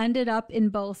 And he ended up in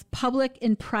both public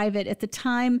and private. At the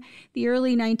time, the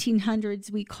early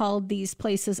 1900s, we called these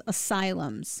places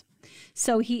asylums.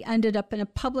 So he ended up in a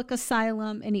public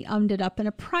asylum and he ended up in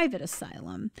a private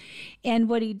asylum. And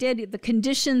what he did, the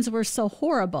conditions were so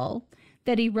horrible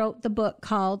that he wrote the book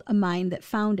called A Mind That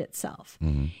Found Itself.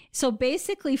 Mm-hmm. So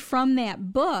basically from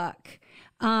that book,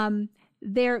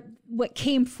 what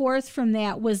came forth from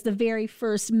that was the very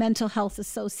first mental health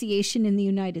association in the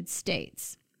United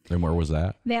States. And where was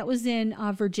that? That was in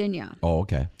Virginia. Oh,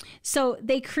 okay. So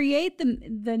they create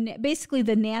basically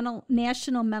the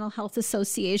National Mental Health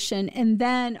Association, and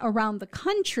then around the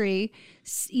country,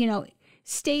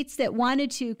 states that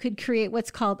wanted to could create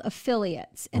what's called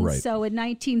affiliates. And right. So in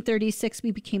 1936,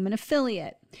 we became an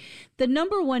affiliate. The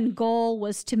number one goal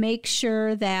was to make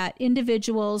sure that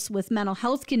individuals with mental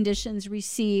health conditions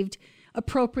received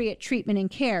appropriate treatment and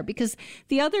care. Because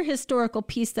the other historical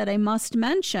piece that I must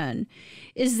mention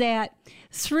is that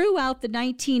throughout the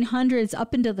 1900s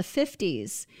up into the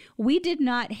 50s, we did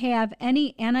not have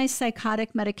any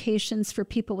antipsychotic medications for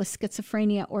people with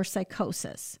schizophrenia or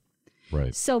psychosis.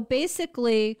 Right. So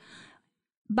basically,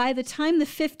 by the time the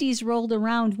 50s rolled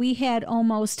around, we had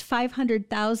almost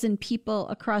 500,000 people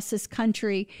across this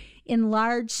country in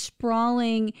large,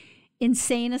 sprawling,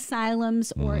 insane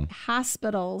asylums or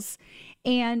hospitals,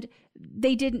 and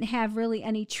they didn't have really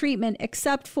any treatment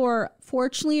except for,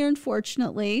 fortunately or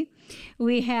unfortunately,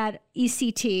 we had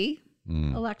ECT,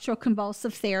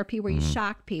 electroconvulsive therapy, where you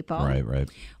shock people. Right.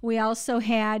 We also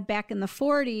had, back in the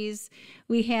 40s,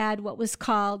 we had what was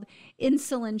called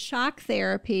insulin shock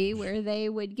therapy, where they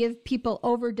would give people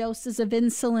overdoses of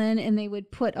insulin and they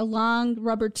would put a long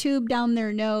rubber tube down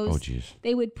their nose. Oh, geez.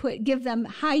 They would give them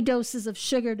high doses of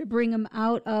sugar to bring them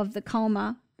out of the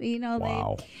coma.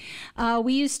 Wow.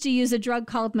 We used to use a drug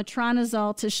called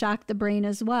metronidazole to shock the brain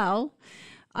as well.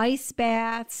 Ice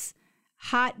baths,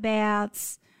 hot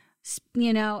baths,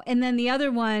 and then the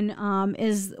other one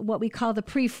is what we call the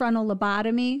prefrontal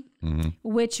lobotomy,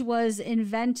 which was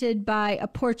invented by a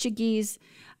Portuguese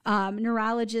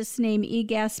neurologist named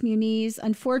Egas Muniz.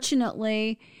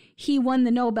 Unfortunately, he won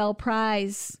the Nobel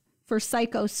Prize for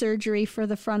psychosurgery for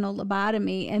the frontal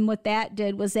lobotomy. And what that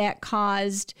did was that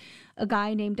caused a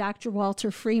guy named Dr. Walter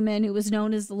Freeman, who was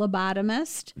known as the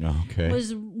lobotomist,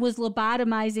 was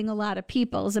lobotomizing a lot of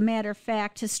people. As a matter of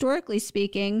fact, historically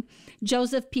speaking,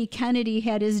 Joseph P. Kennedy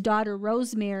had his daughter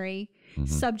Rosemary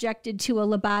subjected to a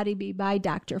lobotomy by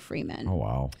Dr. Freeman. Oh,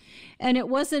 wow. And it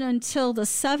wasn't until the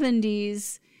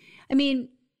 70s,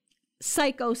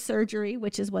 psychosurgery,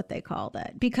 which is what they called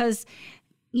it, because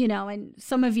and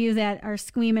some of you that are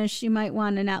squeamish, you might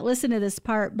want to not listen to this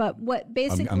part, but what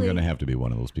basically... I'm going to have to be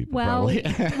one of those people, well, probably.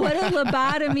 What a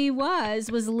lobotomy was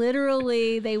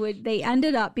literally, they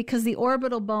ended up, because the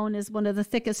orbital bone is one of the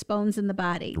thickest bones in the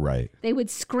body. Right. They would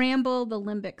scramble the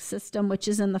limbic system, which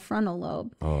is in the frontal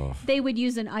lobe. Oh. They would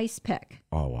use an ice pick.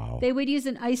 Oh, wow. They would use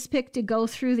an ice pick to go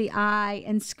through the eye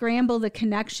and scramble the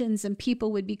connections, and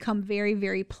people would become very,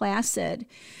 very placid.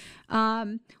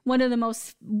 One of the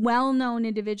most well-known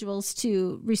individuals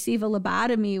to receive a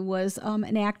lobotomy was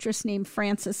an actress named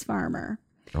Frances Farmer.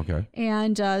 Okay.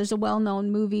 And there's a well-known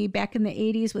movie back in the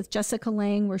 80s with Jessica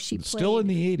Lange where she played... Still in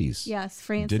the 80s? Yes,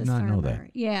 Frances Did not Farmer. know that.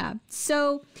 Yeah.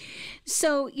 So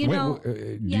you know...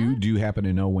 Do you happen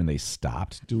to know when they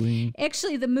stopped doing...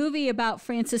 Actually, the movie about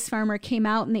Frances Farmer came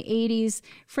out in the 80s.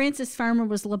 Frances Farmer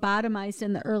was lobotomized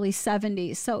in the early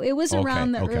 70s. So it was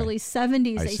around the early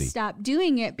 70s they stopped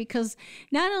doing it, because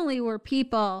not only were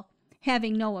people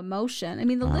having no emotion. I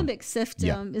mean, the limbic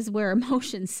system is where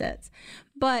emotion sits.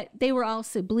 But they were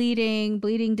also bleeding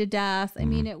to death. I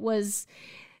mean, it was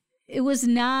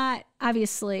not,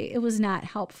 obviously, it was not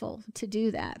helpful to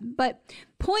do that. But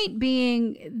point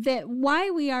being that why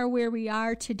we are where we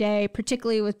are today,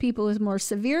 particularly with people with more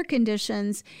severe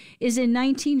conditions, is in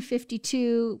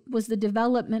 1952 was the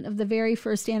development of the very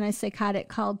first antipsychotic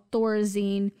called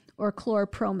Thorazine, or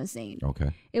chlorpromazine.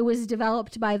 Okay. It was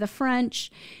developed by the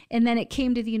French, and then it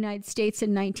came to the United States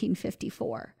in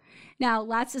 1954. Now,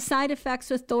 lots of side effects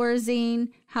with Thorazine.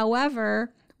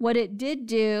 However, what it did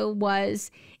do was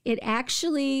it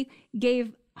actually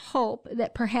gave hope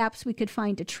that perhaps we could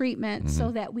find a treatment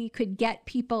so that we could get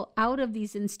people out of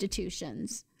these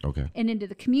institutions and into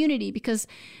the community. Because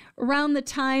around the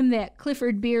time that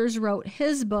Clifford Beers wrote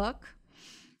his book,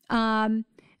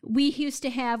 we used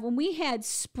to have, when we had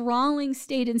sprawling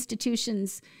state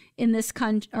institutions in this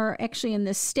country, or actually in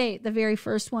this state, the very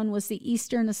first one was the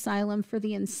Eastern Asylum for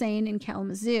the Insane in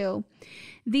Kalamazoo.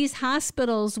 These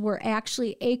hospitals were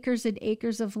actually acres and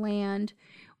acres of land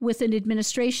with an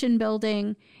administration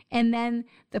building, and then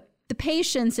the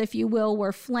patients, if you will,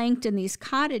 were flanked in these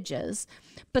cottages,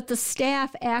 but the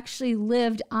staff actually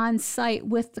lived on site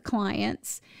with the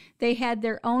clients. They had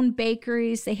their own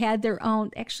bakeries. They had their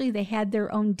own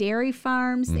dairy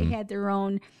farms. They had their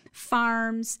own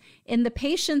farms, and the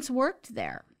patients worked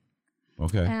there.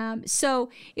 Okay. So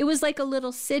it was like a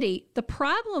little city. The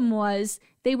problem was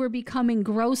they were becoming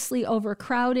grossly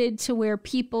overcrowded to where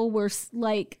people were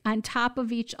like on top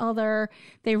of each other.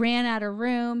 They ran out of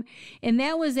room. And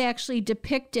that was actually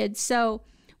depicted. So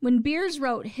when Beers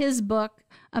wrote his book,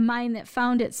 A Mind That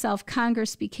Found Itself,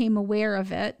 Congress became aware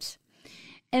of it.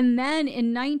 And then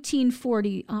in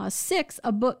 1946,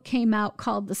 a book came out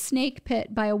called The Snake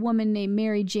Pit by a woman named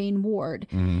Mary Jane Ward,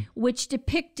 which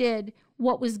depicted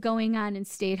what was going on in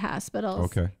state hospitals.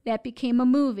 Okay. That became a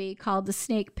movie called The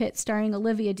Snake Pit, starring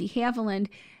Olivia de Havilland.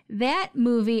 That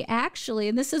movie actually,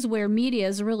 and this is where media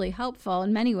is really helpful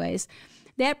in many ways,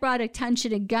 that brought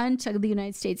attention again to the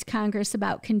United States Congress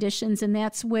about conditions, and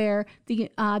that's where the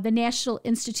National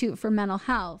Institute for Mental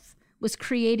Health was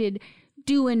created,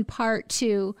 due in part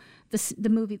to the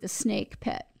movie The Snake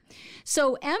Pit.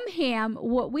 So MHAM,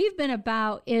 what we've been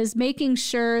about is making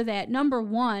sure that, number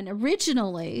one,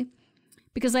 originally,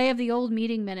 because I have the old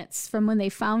meeting minutes from when they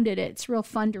founded it. It's real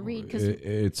fun to read. Cause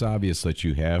it's obvious that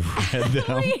you have read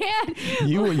them.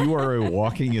 You are a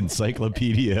walking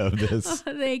encyclopedia of this.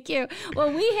 Oh, thank you.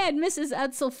 Well, we had Mrs.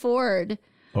 Edsel Ford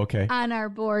on our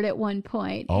board at one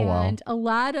point. Oh, and a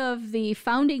lot of the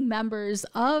founding members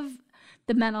of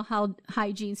the Mental Health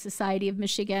Hygiene Society of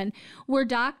Michigan were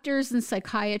doctors and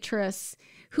psychiatrists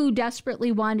who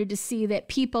desperately wanted to see that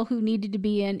people who needed to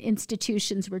be in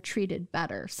institutions were treated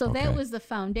better. So that was the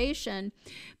foundation.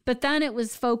 But then it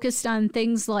was focused on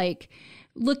things like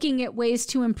looking at ways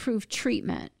to improve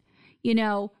treatment,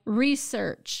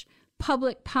 research,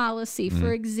 public policy.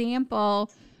 For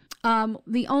example,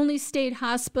 the only state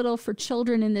hospital for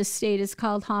children in this state is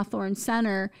called Hawthorne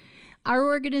Center. Our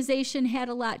organization had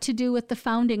a lot to do with the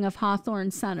founding of Hawthorne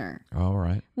Center. All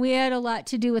right. We had a lot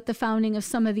to do with the founding of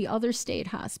some of the other state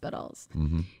hospitals.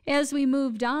 As we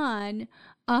moved on,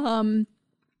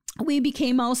 we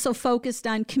became also focused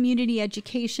on community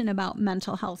education about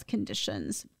mental health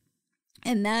conditions.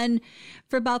 And then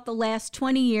for about the last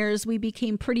 20 years, we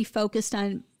became pretty focused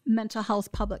on mental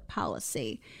health public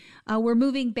policy. We're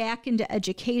moving back into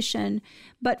education.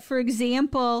 But for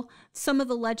example, some of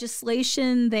the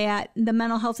legislation that the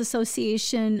Mental Health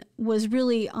Association was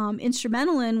really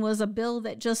instrumental in was a bill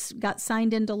that just got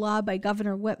signed into law by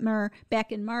Governor Whitmer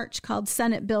back in March called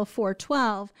Senate Bill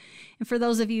 412. And for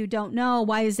those of you who don't know,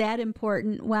 why is that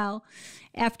important? Well,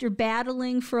 after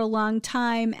battling for a long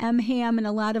time, MHAM and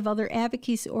a lot of other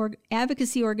advocacy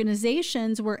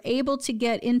organizations were able to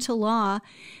get into law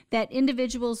that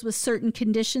individuals with certain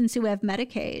conditions who have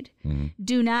Medicaid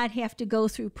do not have to go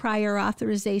through prior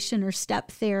authorization or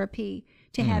step therapy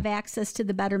to have access to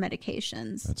the better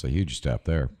medications. That's a huge step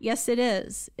there. Yes, it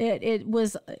is. It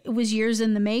was years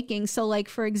in the making. So, like,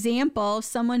 for example, if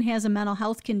someone has a mental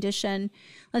health condition,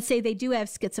 let's say they do have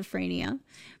schizophrenia.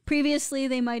 Previously,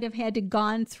 they might have had to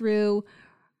gone through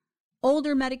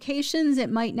older medications. It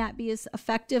might not be as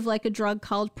effective, like a drug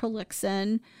called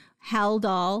Prolixin,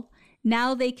 Haldol.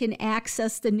 Now they can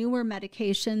access the newer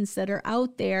medications that are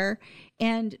out there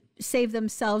and save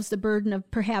themselves the burden of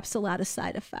perhaps a lot of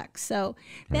side effects. So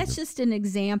that's just an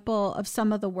example of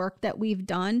some of the work that we've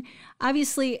done.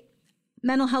 Obviously,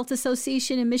 Mental Health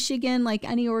Association in Michigan, like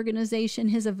any organization,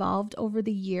 has evolved over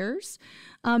the years,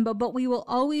 but we will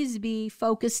always be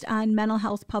focused on mental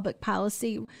health public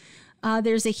policy.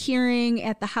 There's a hearing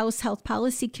at the House Health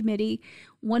Policy Committee.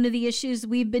 One of the issues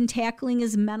we've been tackling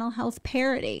is mental health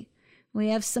parity. We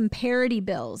have some parity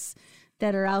bills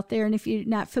that are out there. And if you're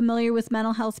not familiar with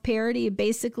mental health parity,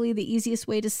 basically the easiest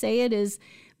way to say it is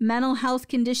mental health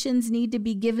conditions need to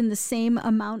be given the same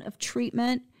amount of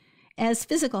treatment as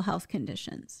physical health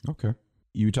conditions. Okay.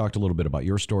 You talked a little bit about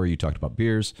your story. You talked about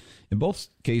beers. In both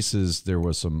cases, there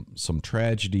was some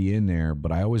tragedy in there,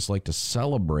 but I always like to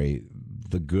celebrate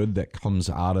the good that comes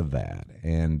out of that.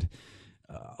 And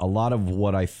a lot of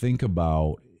what I think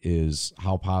about is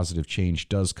how positive change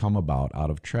does come about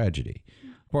out of tragedy.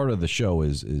 Part of the show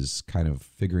is kind of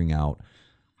figuring out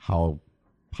how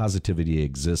positivity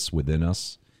exists within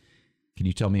us. Can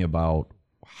you tell me about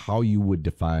how you would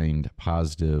define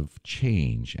positive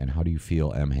change, and how do you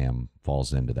feel MHAM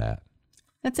falls into that?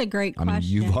 That's a great question. I mean,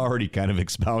 you've already kind of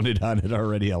expounded on it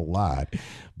already a lot,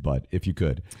 but if you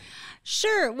could.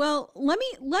 Sure. Well, let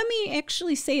me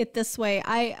actually say it this way.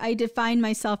 I define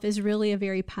myself as really a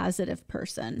very positive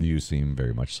person. You seem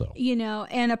very much so. You know,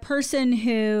 and a person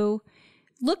who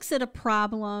looks at a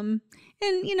problem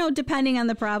and, you know, depending on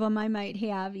the problem, I might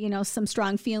have, you know, some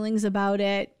strong feelings about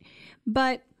it.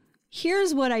 But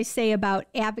here's what I say about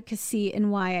advocacy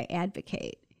and why I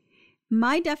advocate.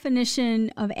 My definition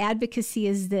of advocacy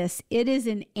is this: it is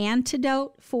an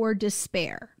antidote for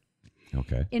despair.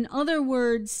 Okay. In other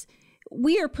words,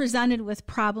 we are presented with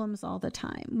problems all the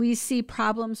time. We see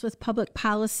problems with public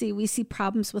policy. We see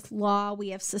problems with law. We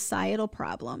have societal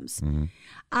problems. Mm-hmm.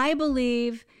 I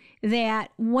believe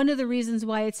that one of the reasons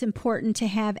why it's important to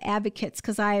have advocates,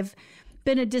 because I've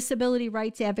been a disability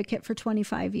rights advocate for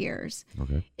 25 years,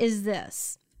 is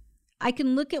this. I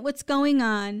can look at what's going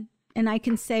on and I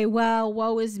can say, well,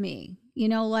 woe is me. You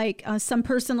know, like some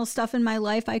personal stuff in my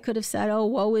life, I could have said, oh,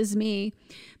 woe is me.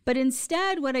 But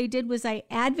instead, what I did was I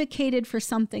advocated for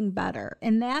something better.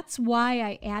 And that's why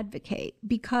I advocate,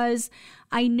 because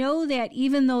I know that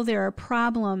even though there are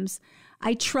problems,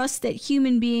 I trust that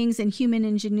human beings and human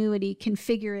ingenuity can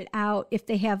figure it out if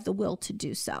they have the will to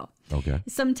do so. Okay.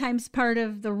 Sometimes part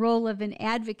of the role of an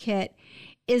advocate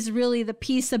is really the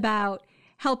piece about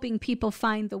helping people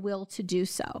find the will to do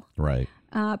so. Right.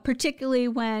 Particularly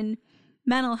when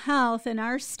mental health in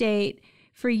our state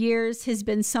for years has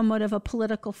been somewhat of a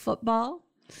political football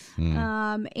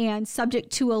and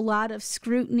subject to a lot of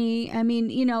scrutiny. I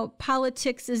mean, you know,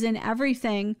 politics is in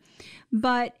everything,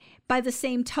 but by the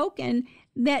same token,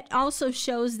 that also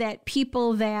shows that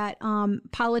people that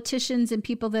politicians and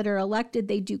people that are elected,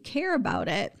 they do care about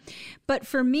it. But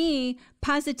for me,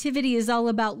 positivity is all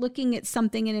about looking at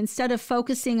something and instead of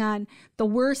focusing on the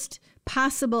worst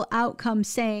possible outcome,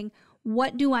 saying,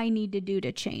 what do I need to do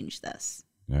to change this?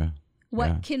 Yeah.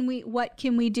 What can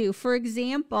we do? For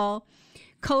example,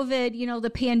 COVID, you know, the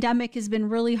pandemic has been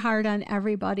really hard on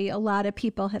everybody. A lot of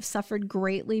people have suffered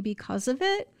greatly because of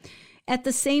it. At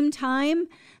the same time,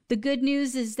 the good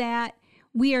news is that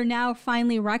we are now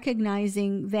finally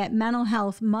recognizing that mental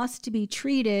health must be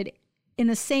treated in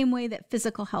the same way that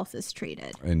physical health is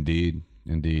treated. Indeed.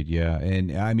 Yeah.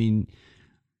 And I mean,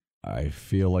 I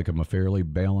feel like I'm a fairly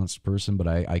balanced person, but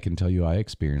I can tell you I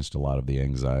experienced a lot of the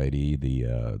anxiety,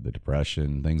 the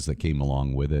depression, things that came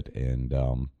along with it.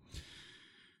 And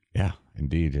yeah,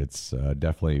 indeed, it's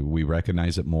definitely, we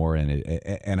recognize it more.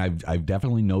 And I've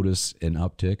definitely noticed an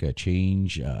uptick, a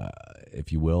change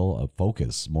if you will,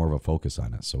 more of a focus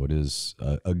on it. So it is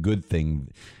a good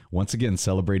thing. Once again,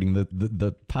 celebrating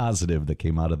the positive that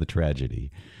came out of the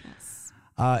tragedy. Yes.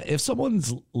 If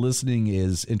someone's listening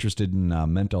is interested in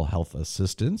mental health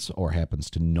assistance or happens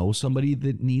to know somebody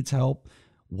that needs help,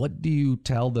 what do you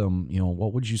tell them?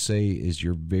 What would you say is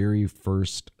your very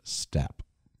first step?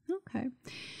 Okay.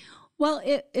 Well,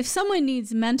 if someone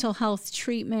needs mental health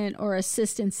treatment or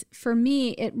assistance, for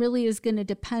me, it really is going to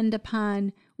depend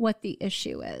upon what the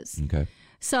issue is. Okay.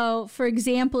 So, for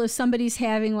example, if somebody's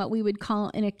having what we would call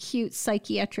an acute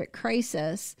psychiatric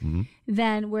crisis,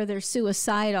 then where they're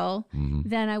suicidal,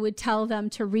 then I would tell them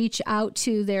to reach out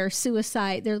to their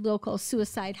local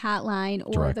suicide hotline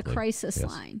or Directly. the crisis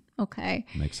line. Okay.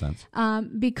 Makes sense.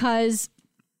 Because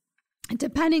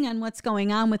depending on what's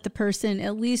going on with the person,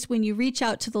 at least when you reach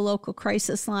out to the local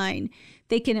crisis line,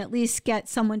 they can at least get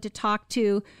someone to talk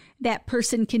to. That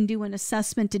person can do an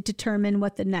assessment to determine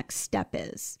what the next step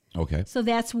is. Okay. So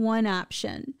that's one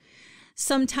option.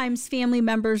 Sometimes family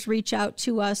members reach out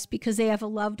to us because they have a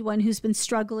loved one who's been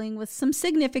struggling with some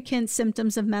significant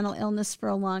symptoms of mental illness for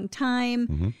a long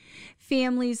time.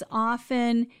 Families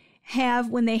often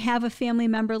when they have a family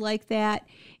member like that,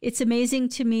 it's amazing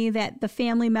to me that the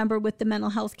family member with the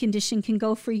mental health condition can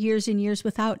go for years and years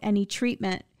without any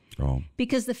treatment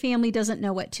because the family doesn't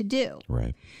know what to do.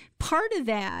 Right. Part of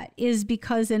that is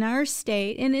because in our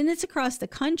state, and it's across the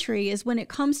country, is when it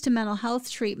comes to mental health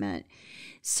treatment,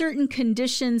 certain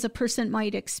conditions a person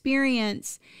might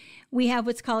experience, we have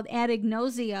what's called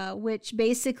adignosia, which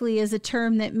basically is a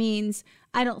term that means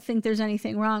I don't think there's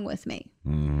anything wrong with me.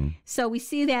 So we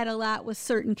see that a lot with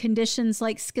certain conditions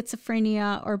like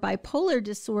schizophrenia or bipolar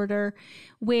disorder,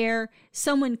 where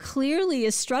someone clearly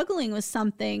is struggling with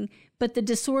something, but the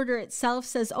disorder itself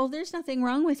says, oh, there's nothing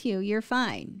wrong with you. You're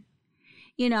fine.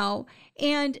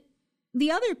 And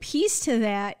the other piece to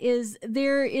that is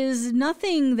there is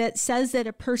nothing that says that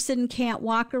a person can't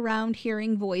walk around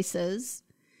hearing voices,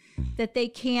 that they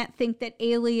can't think that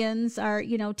aliens are,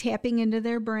 tapping into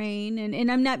their brain.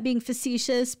 And I'm not being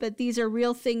facetious, but these are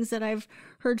real things that I've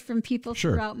heard from people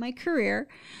throughout my career,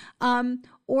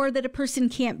 or that a person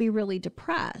can't be really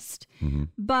depressed.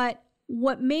 But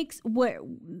what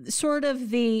sort of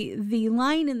the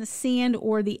line in the sand,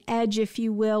 or the edge, if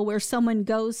you will, where someone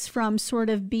goes from sort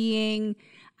of being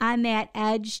on that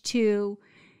edge to,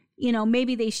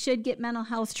 maybe they should get mental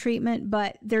health treatment,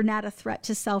 but they're not a threat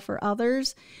to self or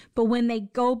others. But when they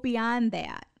go beyond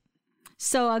that,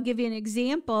 so I'll give you an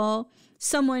example.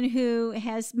 Someone who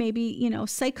has maybe,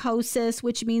 psychosis,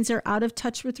 which means they're out of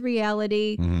touch with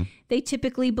reality. They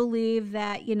typically believe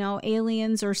that,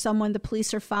 aliens or the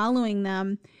police are following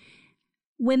them.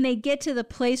 When they get to the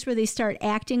place where they start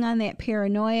acting on that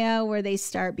paranoia, where they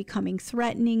start becoming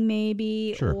threatening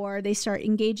maybe, or they start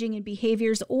engaging in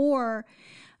behaviors, or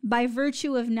by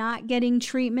virtue of not getting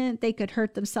treatment, they could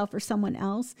hurt themselves or someone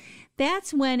else.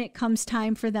 That's when it comes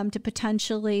time for them to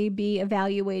potentially be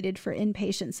evaluated for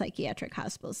inpatient psychiatric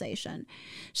hospitalization.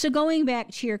 So going back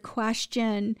to your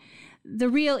question, the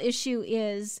real issue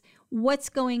is what's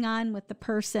going on with the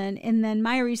person. And then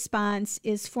my response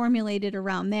is formulated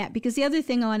around that. Because the other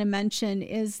thing I want to mention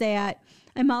is that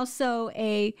I'm also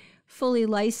a fully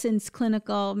licensed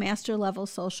clinical master level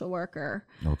social worker.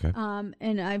 Okay.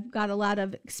 And I've got a lot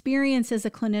of experience as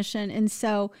a clinician. And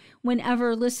so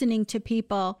whenever listening to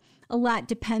people, a lot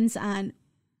depends on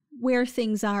where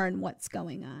things are and what's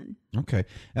going on. Okay.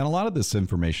 And a lot of this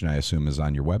information, I assume, is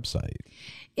on your website.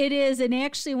 It is. And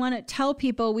actually want to tell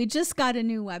people we just got a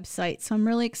new website, so I'm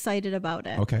really excited about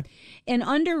it. Okay. And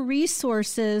under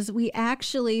resources, we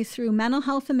actually, through Mental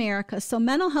Health America, so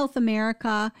Mental Health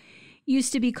America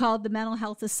used to be called the Mental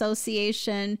Health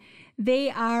Association. They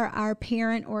are our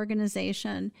parent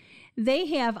organization. They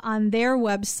have on their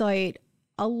website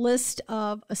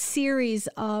a series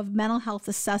of mental health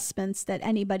assessments that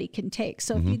anybody can take.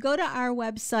 So if you go to our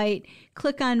website,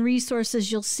 click on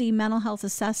resources, you'll see mental health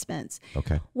assessments.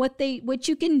 Okay. What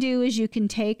you can do is you can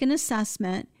take an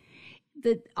assessment.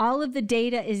 All of the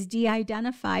data is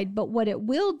de-identified, but what it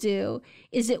will do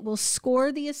is it will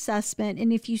score the assessment.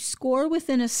 And if you score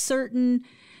within a certain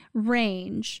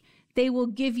range, they will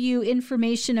give you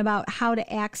information about how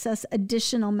to access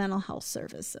additional mental health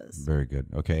services. Very good.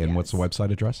 Okay. And what's the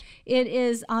website address? It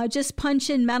is just punch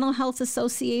in Mental Health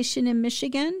Association in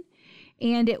Michigan,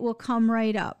 and it will come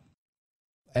right up.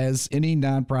 As any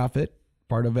nonprofit,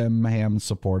 part of MHAM's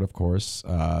support, of course,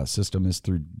 system is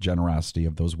through generosity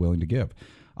of those willing to give.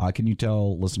 Can you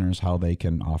tell listeners how they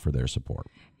can offer their support?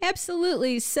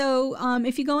 Absolutely. So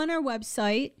if you go on our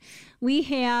website, we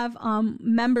have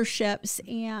memberships,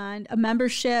 and a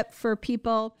membership for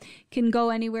people can go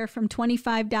anywhere from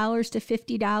 $25 to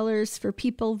 $50 for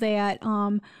people that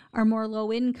are more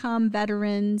low income,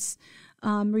 veterans,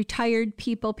 retired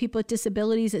people, people with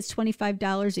disabilities. It's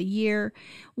 $25 a year.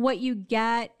 What you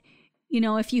get,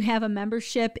 if you have a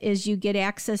membership, is you get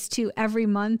access to every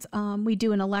month. We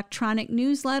do an electronic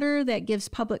newsletter that gives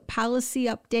public policy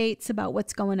updates about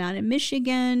what's going on in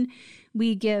Michigan.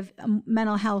 We give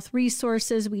mental health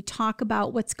resources. We talk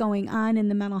about what's going on in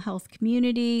the mental health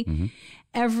community. Mm-hmm.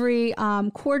 Every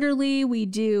quarterly, we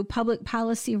do public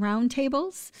policy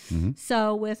roundtables. Mm-hmm.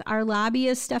 So with our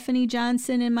lobbyist, Stephanie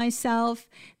Johnson, and myself,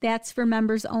 that's for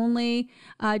members only.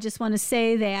 I just want to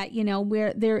say that,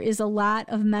 there is a lot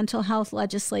of mental health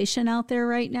legislation out there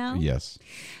right now. Yes.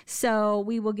 So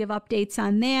we will give updates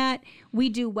on that. We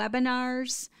do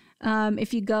webinars.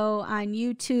 If you go on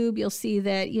YouTube, you'll see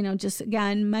that, just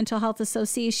again, Mental Health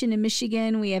Association in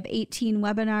Michigan, we have 18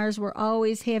 webinars. We're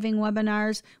always having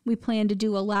webinars. We plan to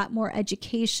do a lot more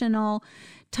educational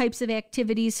types of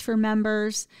activities for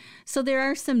members. So there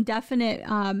are some definite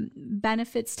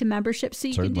benefits to membership. So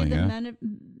you Certainly, can do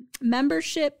the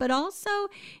membership, but also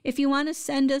if you want to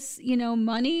send us,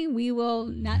 money, we will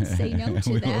not say no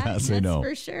to that. That's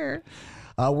for sure.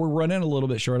 We're running a little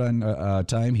bit short on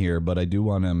time here, but I do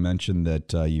want to mention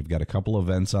that you've got a couple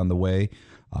events on the way.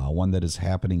 One that is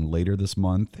happening later this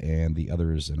month and the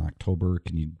other is in October.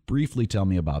 Can you briefly tell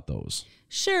me about those?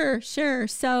 Sure.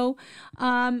 So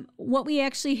what we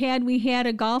actually had, we had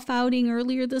a golf outing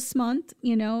earlier this month,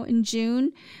 in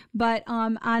June. But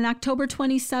on October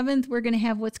 27th, we're going to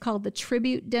have what's called the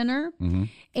Tribute Dinner. Mm-hmm.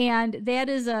 And that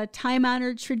is a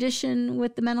time-honored tradition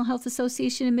with the Mental Health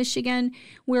Association in Michigan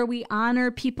where we honor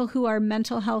people who are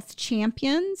mental health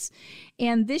champions.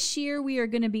 And this year, we are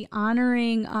going to be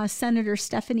honoring Senator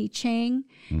Stephanie Chang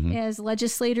as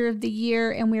Legislator of the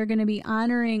Year. And we are going to be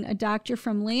honoring a doctor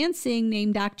from Lansing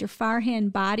named Dr.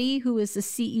 Farhan Badi, who is the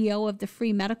CEO of the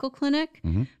Free Medical Clinic,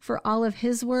 for all of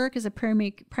his work as a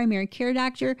primary care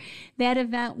doctor. That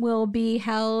event will be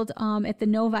held at the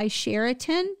Novi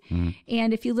Sheraton.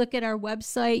 And if you look at our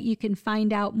website, you can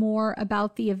find out more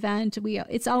about the event.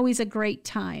 It's always a great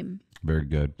time. Very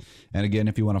good. And again,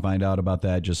 if you want to find out about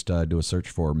that, just do a search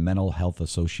for Mental Health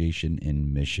Association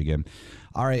in Michigan.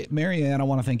 All right, Mary Ann, I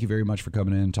want to thank you very much for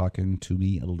coming in and talking to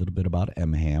me a little bit about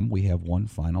MHAM. We have one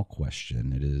final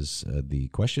question. It is the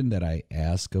question that I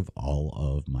ask of all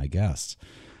of my guests.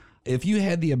 If you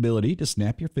had the ability to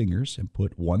snap your fingers and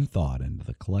put one thought into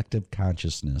the collective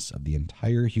consciousness of the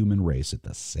entire human race at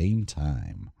the same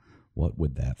time, what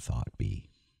would that thought be?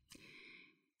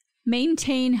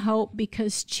 Maintain hope,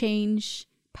 because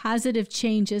positive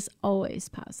change is always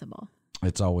possible.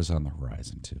 It's always on the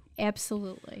horizon, too.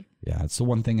 Absolutely. Yeah, it's the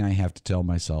one thing I have to tell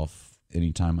myself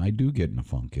anytime I do get in a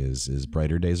funk is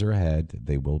brighter days are ahead.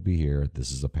 They will be here.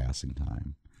 This is a passing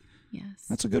time. Yes.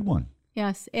 That's a good one.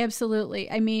 Yes, absolutely.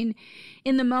 I mean,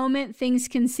 in the moment, things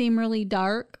can seem really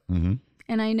dark. Mm-hmm.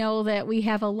 And I know that we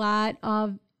have a lot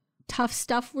of tough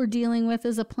stuff we're dealing with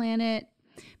as a planet.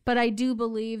 But I do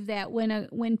believe that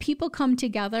when people come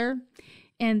together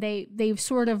and they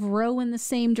sort of row in the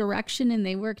same direction and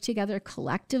they work together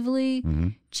collectively,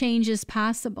 change is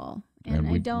possible. And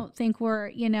I don't think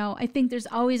I think there's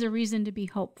always a reason to be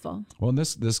hopeful. Well,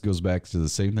 this goes back to the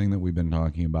same thing that we've been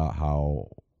talking about, how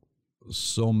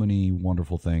so many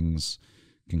wonderful things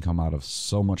can come out of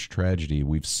so much tragedy.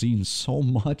 We've seen so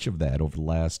much of that over the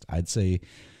last, I'd say,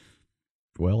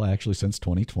 well, actually, since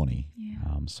 2020. Yeah.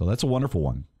 So that's a wonderful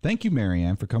one. Thank you, Mary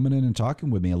Ann, for coming in and talking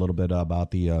with me a little bit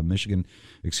about the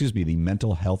the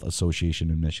Mental Health Association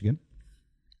in Michigan.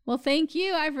 Well, thank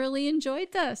you. I've really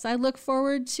enjoyed this. I look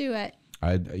forward to it.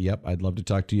 I'd love to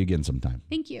talk to you again sometime.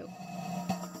 Thank you.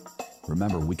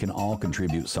 Remember, we can all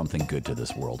contribute something good to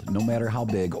this world, no matter how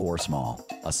big or small.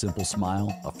 A simple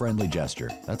smile, a friendly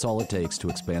gesture, that's all it takes to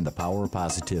expand the power of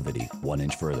positivity 1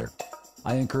 inch further.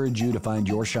 I encourage you to find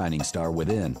your shining star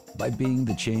within by being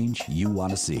the change you want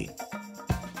to see.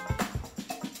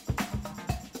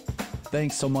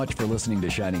 Thanks so much for listening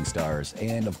to Shining Stars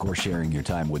and, of course, sharing your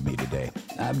time with me today.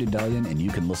 I'm Dedalian, and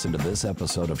you can listen to this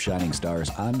episode of Shining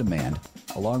Stars on demand,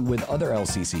 along with other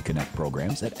LCC Connect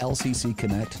programs at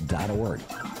lccconnect.org.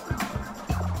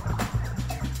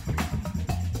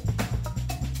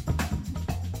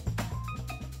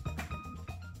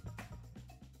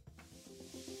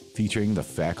 Featuring the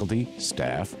faculty,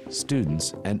 staff,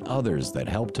 students, and others that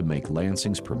help to make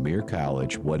Lansing's premier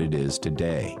college what it is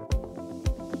today.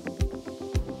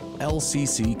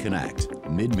 LCC Connect,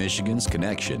 Mid-Michigan's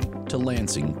connection to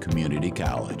Lansing Community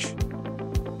College.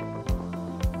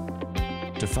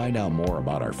 To find out more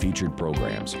about our featured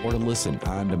programs or to listen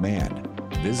on demand,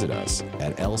 visit us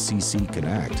at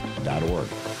lccconnect.org.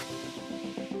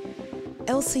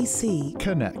 LCC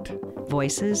Connect.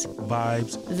 Voices,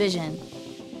 Vibes. Vision.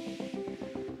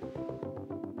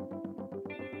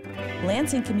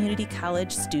 Lansing Community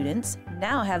College students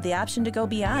now have the option to go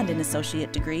beyond an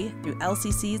associate degree through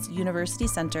LCC's University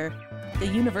Center. The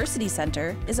University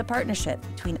Center is a partnership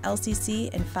between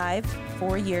LCC and 5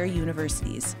 four-year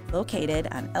universities. Located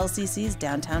on LCC's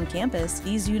downtown campus,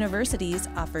 these universities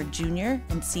offer junior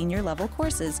and senior level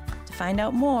courses. To find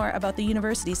out more about the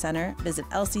University Center, visit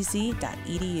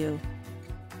lcc.edu.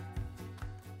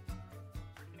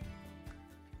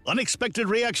 Unexpected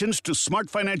reactions to smart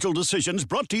financial decisions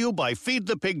brought to you by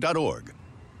feedthepig.org.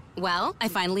 Well, I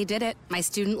finally did it. My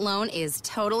student loan is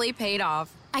totally paid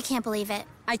off. I can't believe it.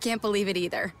 I can't believe it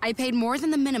either. I paid more than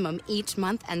the minimum each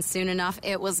month, and soon enough,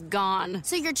 it was gone.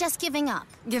 So you're just giving up?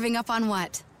 Giving up on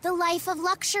what? The life of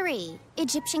luxury.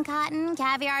 Egyptian cotton,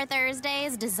 caviar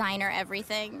Thursdays, designer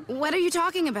everything. What are you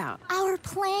talking about? Our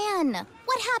plan.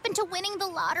 What happened to winning the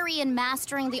lottery and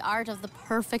mastering the art of the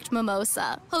perfect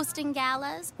mimosa? Hosting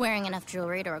galas, wearing enough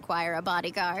jewelry to require a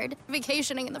bodyguard,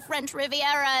 vacationing in the French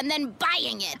Riviera, and then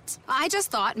buying it. I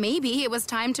just thought maybe it was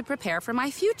time to prepare for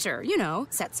my future. You know,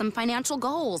 set some financial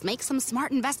goals, make some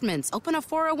smart investments, open a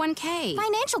 401k.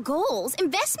 Financial goals?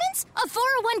 Investments? A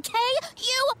 401k?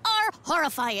 You are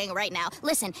horrifying right now.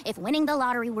 Listen, if winning the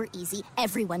lottery were easy,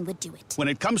 everyone would do it. When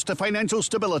it comes to financial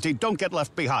stability, don't get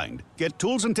left behind. Get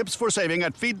tools and tips for saving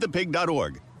at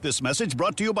feedthepig.org. This message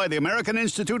brought to you by the American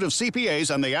Institute of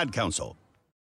CPAs and the Ad Council.